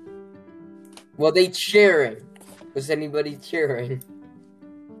 Were they cheering? Was anybody cheering?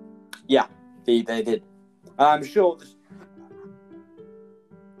 They did. I'm sure.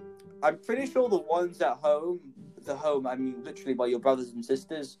 I'm pretty sure the ones at home, I mean, literally by your brothers and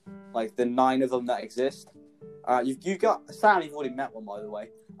sisters, like the 9 of them that exist. You've got Sam. You've already met one, by the way.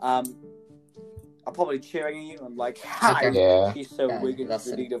 Are probably cheering you and like, hi, Okay. Yeah. she's so Yeah, wicked, that's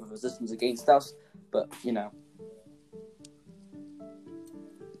the it. leader of resistance against us. But you know,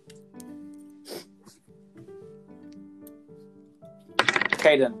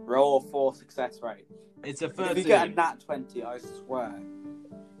 Caden, roll for success rate. It's a If you 13. get a nat 20, I swear.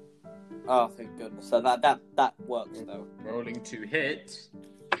 Oh, thank goodness. So that works though. Rolling to hit.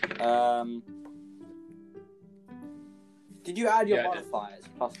 Did you add your Yeah, I did. modifiers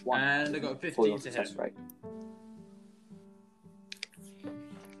plus 1? And I got for your 15 to success hit. rate?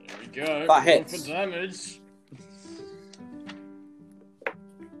 There we go. That Roll hits. for damage.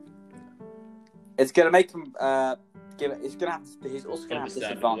 It's gonna make him It's gonna have. He's also gonna have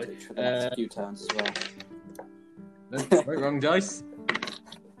Understandably. disadvantage for the next few turns as well. No, wait, wrong dice.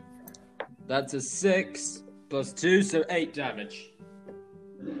 That's a 6 plus 2, so 8 damage.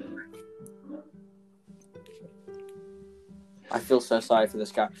 I feel so sorry for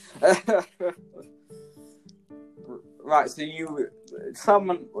this guy. Right, so you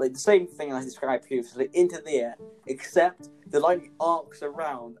summon like the same thing I described previously into the air, except the lightning arcs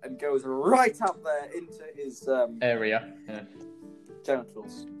around and goes right up there into his Area. Yeah.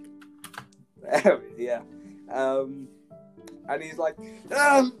 genitals. Yeah. And he's like,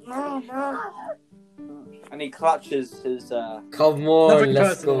 and he clutches his Come on, Nothing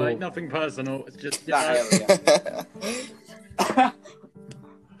let's personal, go. mate. Nothing personal. It's just that area.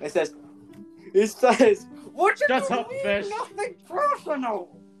 It says, what you Shut do up, mean fish. nothing personal?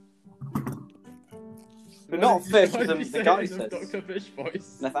 But not fish, Why as did you the say guy it in a says. Dr. Fish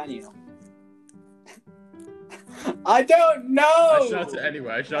voice. Nathaniel. I don't know! I shout it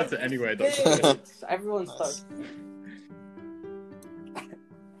anyway. Dr. Fish. Everyone's so...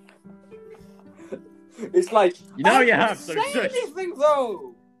 It's like, You know I you didn't have, so say shush. anything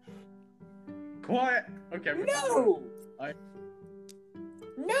though! Quiet. Okay. No! I-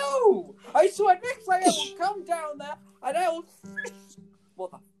 No! I swear next time I will come down there and I will fish... What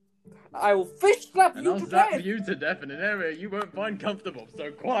the... I will fish slap And you I'll to slap death! you to death in an area you won't find comfortable,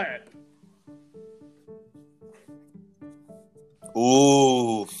 so quiet.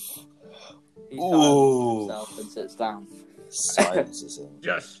 Oof. He Ooh. himself and sits down. Silences him.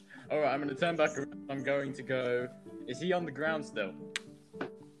 Yes. Alright, I'm gonna turn back around. I'm going to go. Is he on the ground still?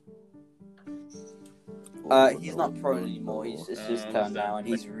 He's not prone anymore. It's his turn now, and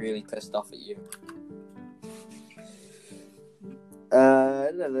he's really pissed off at you.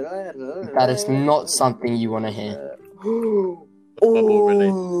 That is not something you want to hear. Ooh.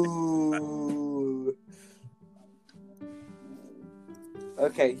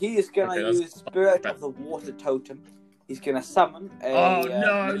 Okay, he is gonna Okay, that's- use Spirit of the Water Totem. He's gonna summon a Oh,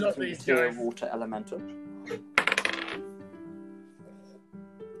 no, not these material guys. water elemental.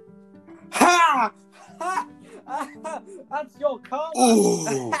 Ha! Ha! That's your card.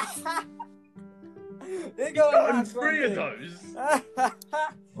 Ooh. You're He's going gotten last, 3 of Randy. those.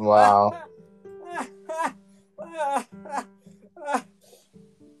 Wow.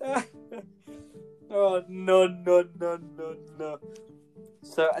 Oh, no.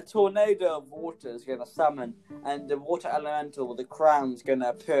 So a tornado of water is going to summon, and the water elemental with the crown's going to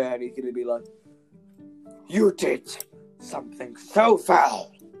appear, and he's going to be like, you did something so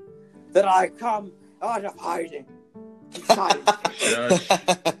foul that I come out of hiding. Silence. Shush.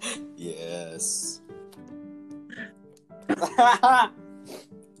 Yes.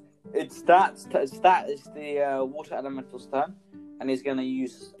 That is the water elemental's turn, and he's going to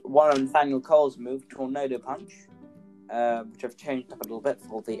use one of Nathaniel Cole's move, Tornado Punch, which I've changed up a little bit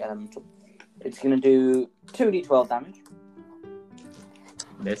for the elemental. It's going to do 2d12 damage.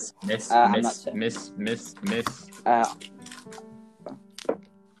 Miss. And that's it. Miss.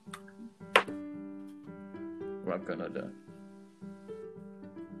 What I'm gonna do.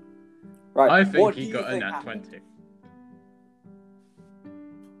 Right. I what think do he you got a think nat happened? 20.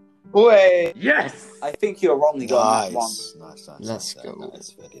 Wait. Yes! I think you're wrong. You got a nat 1. Nice. Let's go.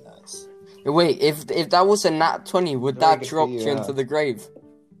 Nice, very nice. Wait, if that was a nat 20, would Very that good drop for you you, into the grave?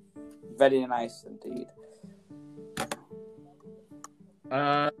 Very nice indeed.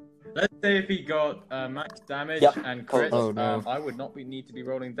 Let's say if he got max damage Yep. and crit, Oh, no. I would not need to be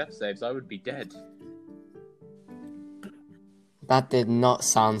rolling death saves. I would be dead. That did not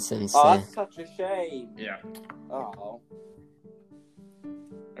sound Oh, sincere. that's such a shame. Yeah. Oh.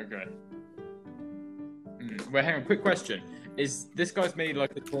 Okay. Wait, hang on. Quick question: is this guy's made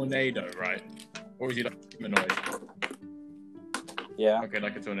like a tornado, right? Or is he like humanoid? Yeah. Okay,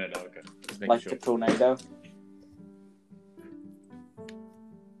 like a tornado. Okay, just making Like sure. a tornado.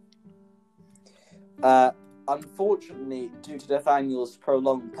 Unfortunately, due to Nathaniel's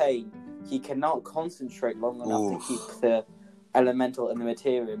prolonged pain, he cannot concentrate long enough to keep the elemental in the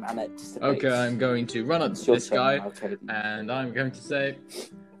materium, and it dissipates. Okay, I'm going to run up It's to your this turn guy, now, okay. and I'm going to say,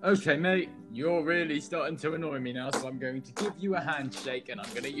 "Okay, mate, you're really starting to annoy me now, so I'm going to give you a handshake, and I'm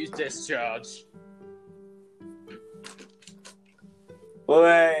going to use discharge."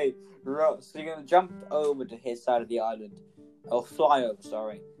 Wait, so you're gonna jump over to his side of the island, or fly over,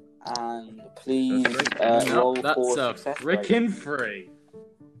 sorry, and please roll That's for a success rate. frickin' free.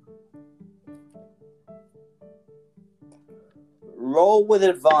 Roll with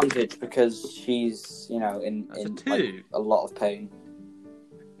advantage because she's, in That's a like, 2. a lot of pain.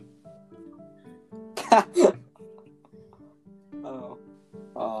 oh,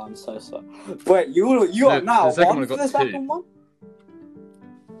 I'm so sorry. Wait, you are The now second 1 one for got the 2. second one?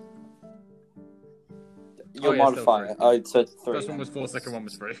 Your yeah, still modifier. 3. Oh, it's a 3. First one then. was 4, second one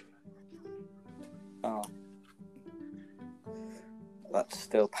was 3. Oh. That's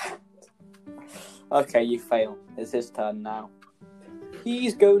still bad. Okay, you fail. It's his turn now.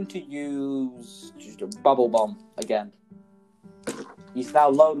 He's going to use just a bubble bomb again. He's now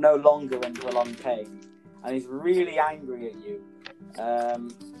no longer in prolonged pain, and he's really angry at you. Oh,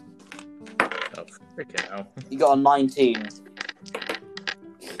 freaking hell. You got a 19.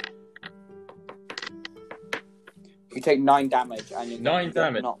 You take 9 damage, and you're 9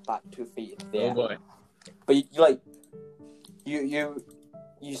 damage. knocked back 2 feet into the Oh air. boy. But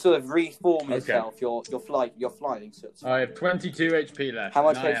you sort of reform yourself. You're flying. So I have 22 HP left. How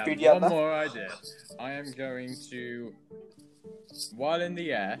much and I HP do you have one left? more idea. I am going to, while in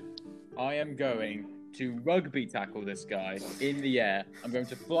the air, I am going to rugby tackle this guy in the air. I'm going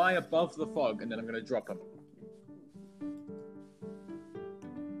to fly above the fog, and then I'm going to drop him.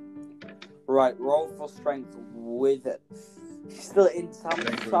 Right, roll for strength with it. He's still in some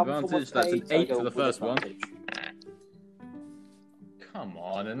Strength with form advantage, of that's an pain, so 8 go for the with first one. advantage. Come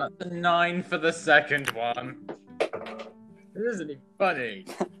on, and that's a 9 for the second one. This isn't even funny.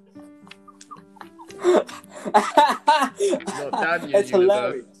 Damn you, It's universe.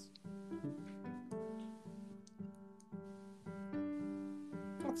 hilarious.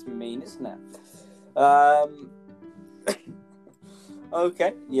 That's mean, isn't it?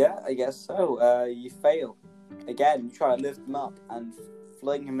 Okay, yeah, I guess so. You fail. Again, you try to lift him up and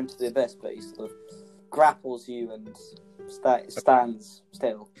fling him into the abyss, but he sort of grapples you and stands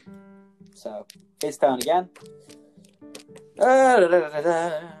still. So, his turn again. What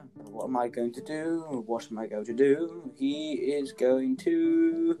am I going to do? What am I going to do? He is going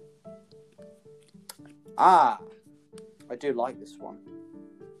to... I do like this one.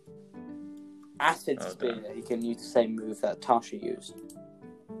 Acid Oh, Spear. damn. He can use the same move that Tasha used.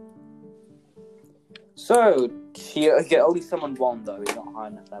 So, he only summoned 1 though. He's not high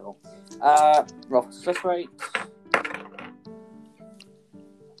enough level. Roll success rate.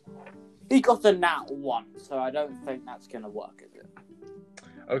 He got a nat 1, so I don't think that's going to work, is it?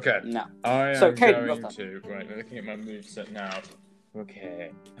 Okay. No. I am So, Caden, going what's to... Right, we're looking at my moveset now.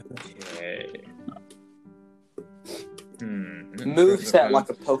 Okay. Move set like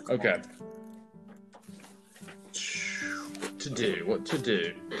a Pokemon. Okay. What to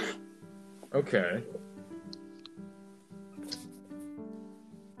do? Okay.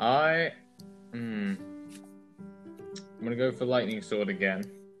 I'm gonna go for Lightning Sword again.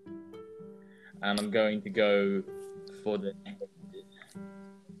 And I'm going to go for the head.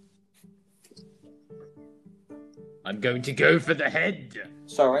 I'm going to go for the head!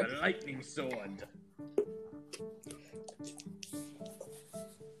 Sorry. The Lightning Sword!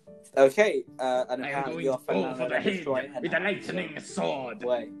 Okay, and I am apparently going your to go for the head destroy it. with a lightning sword!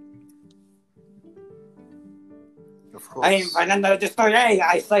 Wait. Of course. I am Fernando Destroyer.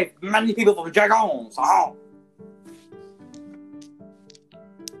 I saved many people from dragons. Oh.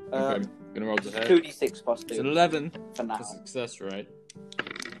 Okay, gonna roll the head. 2d6 plus It's 2 11 for now. for success rate.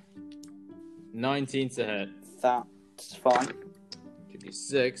 19 to hit. That's fine.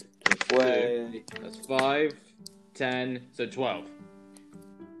 2d6 plus 2. Wait. That's 5, 10, so 12.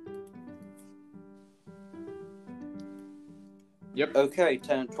 Yep. Okay,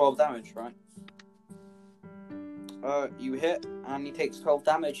 12 damage, right? You hit, and he takes 12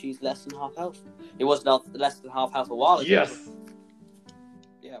 damage. He's less than half health. He was less than half health a while ago. Yes!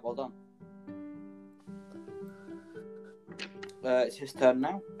 Yeah, well done. It's his turn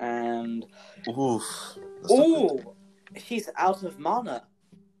now, and... Oof. That's not good. Ooh! He's out of mana.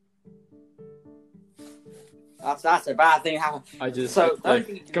 That's a bad thing to happen. I just. So, like, don't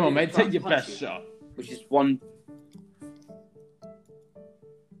think come on, you man, can try take your and punch best you. shot. Which is one...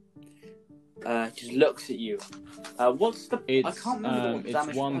 just looks at you. What's the... It's, I can't remember what it's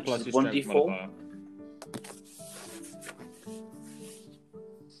damage 1 punch plus is. your strength 1d4? modifier.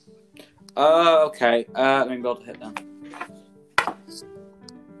 Okay. Let me be able to hit them.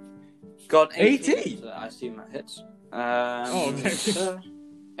 Got 18. 18? So I assume that hits. Oh, okay.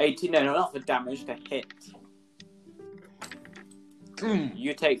 18, no, not for damage, to hit.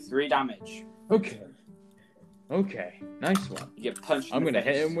 You take 3 damage. Okay. Okay, nice one. You get punched I'm in the gonna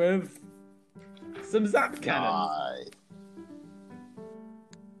hit face. him with some zap cannon. Aye.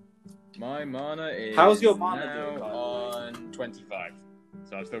 My mana is How's your mana now doing, by the way? on 25.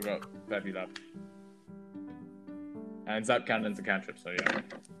 So I've still got fairly left. And zap cannon's a cantrip, so yeah.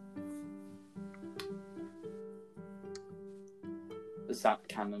 The zap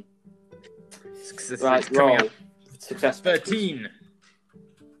cannon. Success Right, rate's coming roll. up. Success. 13.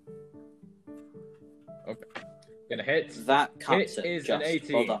 Okay. Gonna hit. That cuts Hit it. is just. an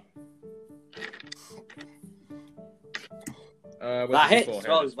 18. Well done. What's That the hits. four?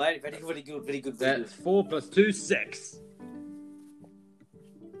 Well, Hit. very, very good, very good, very good, very good. That's 4 plus 2, 6.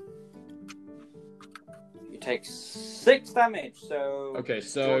 You take 6 damage. So Okay, do you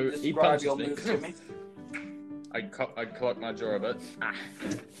so want to he describe punches your me. move to me? I clock my jaw a bit. Ah.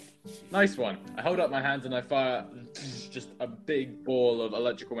 Nice one. I hold up my hands and I fire just a big ball of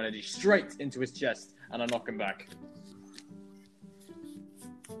electrical energy straight into his chest, and I knock him back.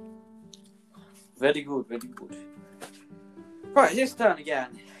 Very good, very good. Right, his turn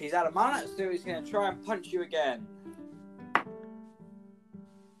again. He's out of mana, so he's going to try and punch you again.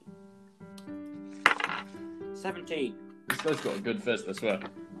 17. This guy's got a good fist, I swear.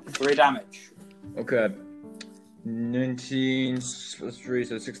 3 damage. Okay. 19 plus 3,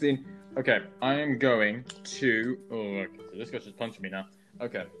 so 16. Okay, I am going to... Oh, okay, so this guy's just punching me now.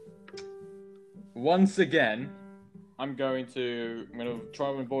 Okay. Once again, I'm going to try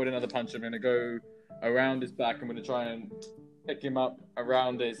and avoid another punch. I'm going to go around his back. I'm going to try and pick him up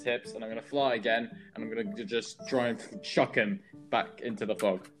around his hips, and I'm going to fly again, and I'm going to just try and chuck him back into the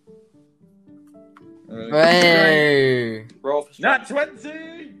fog. Way. Roll for Nat strength.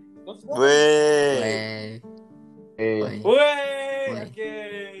 20! That's one. Way. Way. Way! Way.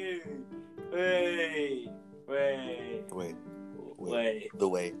 Okay! Way! Way! Wait. Way! The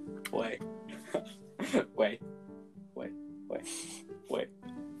way. Way! Way! Way! Way! Way!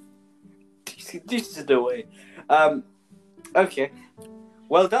 This is the way. Okay.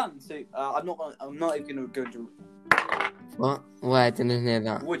 Well done. So I'm not even going to go to. What? Wait, I didn't hear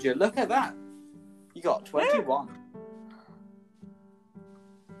that. Would you look at that? You got 21.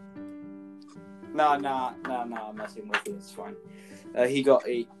 No, I'm messing with you. It's fine. He got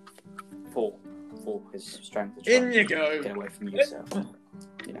a 4 for his strength. to try In you and go! Get away from you, so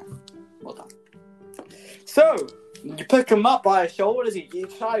well done. So you pick him up by his shoulders. He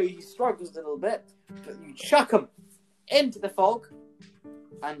struggles a little bit, but you chuck him into the fog,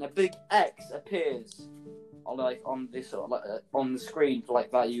 and a big X appears on the screen like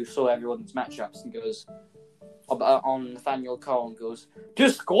that. You saw everyone's matchups and goes on Nathaniel Cole and goes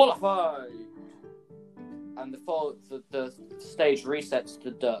disqualified, and the stage resets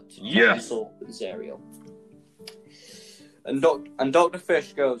to dirt. Yes! You saw Zariel. And Dr.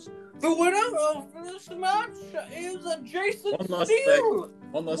 Fish goes, the winner of this match is Jason One last Steele.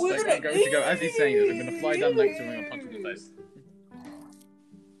 One last thing, I'm going to go, as he's saying this, I'm going to fly down next to him and punch him in the face.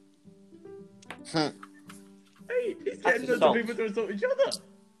 Hey, he's getting That's other people to assault each other.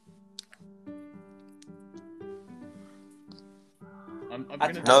 I'm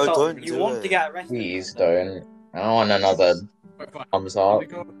That's going No, assault. don't You do want it. to get arrested? Please don't. I don't want another Alright, thumbs I'm up. going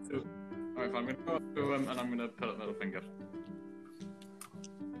to go up to... Alright, fine, I'm going to go up to him and I'm going to put up middle finger.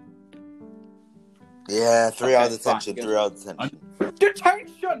 Yeah, 3 Okay, hours fine, detention. good. 3 hours detention.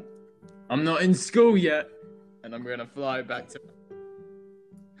 Detention! I'm not in school yet, and I'm going to fly back to...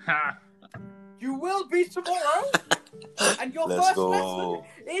 Ha! You will be tomorrow, and your Let's first go. lesson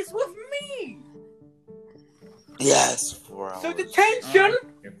is with me. Yes, 4 hours. So detention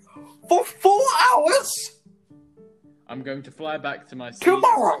Alright. for 4 hours I'm going to fly back to my seat.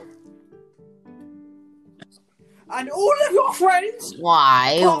 tomorrow. And all of your friends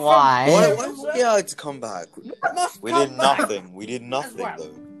Why? Apart from- Why? Why would we had to come back? must We come did back. nothing. We did nothing, well.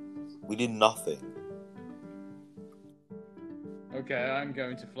 though. We did nothing. Okay, I'm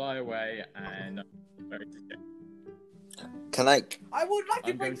going to fly away, and I'm going to... Can I? I would like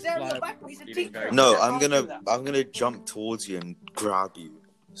to I'm bring going to fly Zariel back, but he's a even teacher. go- No, I I'm can't do gonna. that. I'm gonna jump towards you and grab you.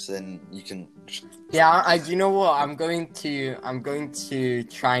 So then you can. Yeah, you know what? I'm going to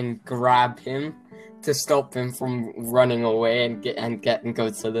try and grab him to stop him from running away and go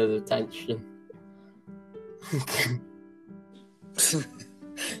to the detention.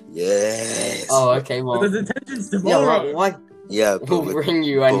 Yes. Oh, okay. Well, The detention's yeah. tomorrow! What? Yeah, but We'll bring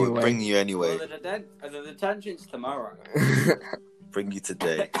you but we'll anyway. bring you anyway. Well, the detention's tomorrow. Bring you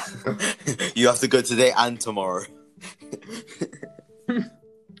today. You have to go today and tomorrow.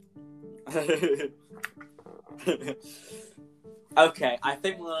 Okay, I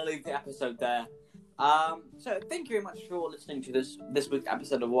think we're gonna leave the episode there. So thank you very much for listening to this week's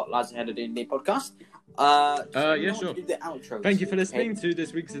episode of What Lies Ahead of D&D podcast. Yeah, sure. Do the outro. Thank you for listening to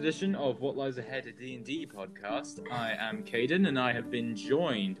this week's edition of What Lies Ahead of D&D podcast. I am Caden, and I have been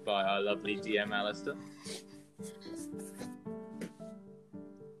joined by our lovely DM Alistair.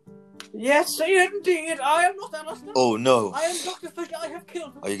 Yes, indeed. I am not Alistair. Oh no! I am Dr. Fish. I have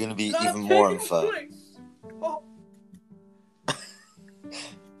killed him. Are you gonna be And I have even more taken his unfair? place. Oh,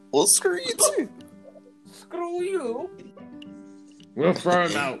 Well, screw you too. screw you. We'll throw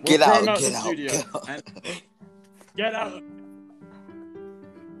him out. We'll Get throw out! him out Get the out! studio. Get out! And get out!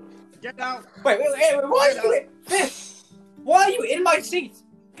 Get out! Wait, why are you in this? Why are you in my seat?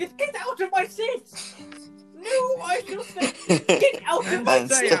 Get out of my seat! No, I shall stay. Get out of my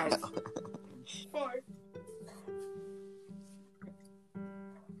And stay stay out. out. Fine.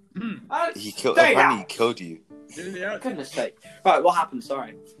 Alex, He killed. stay Apparently, he out. killed you. Do the For outro. goodness sake. Right, what happened?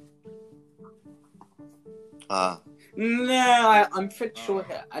 Sorry. No, I'm pretty sure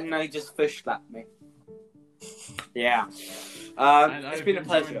I know he just fish slapped me. Yeah. And It's I've been a joined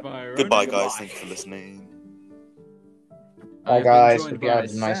pleasure. by Ronnie. Goodbye, guys. Goodbye. Thank you for listening. Bye, I've been guys. joined Hope you by had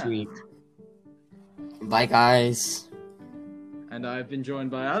a nice Sam. week. Bye, guys. And I've been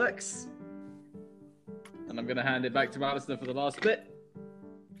joined by Alex. And I'm gonna hand it back to Alistair for the last bit.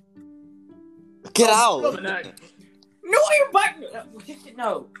 Get out! Oh, no. No, you're back.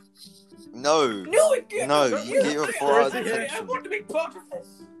 No. No. No, again. No, you get your 4 hours I attention. want to be part of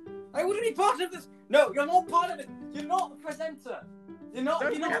this. I want to be part of this. No, you're not part of it. You're not the presenter. You're not.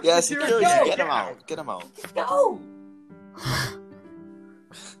 Don't You're not. Yeah, Security, security. go. Get him out. Get him out. Go.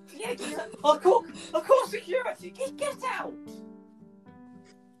 Yeah, I'll call security. Get out.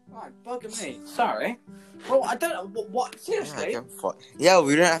 Right, bugging me. Sorry. Well, I don't know what. Yeah, Seriously. yeah,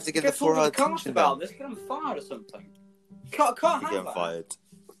 we don't have to get the Get 4 hour the cast attention. about Then. this. Get him fired or something. Can't You're have getting that. fired.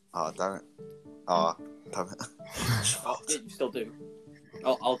 Oh, damn it. Oh, damn it. Oh, yeah, you still do.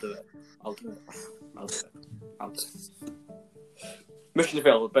 I'll do it. I'll do it. Mission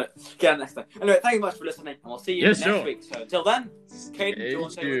failed, but get on next time. Anyway, thank you much for listening, and we'll see you Yes, next sure. week. So until then, Caden, do you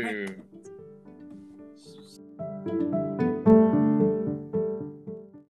want to say Thank anything? you.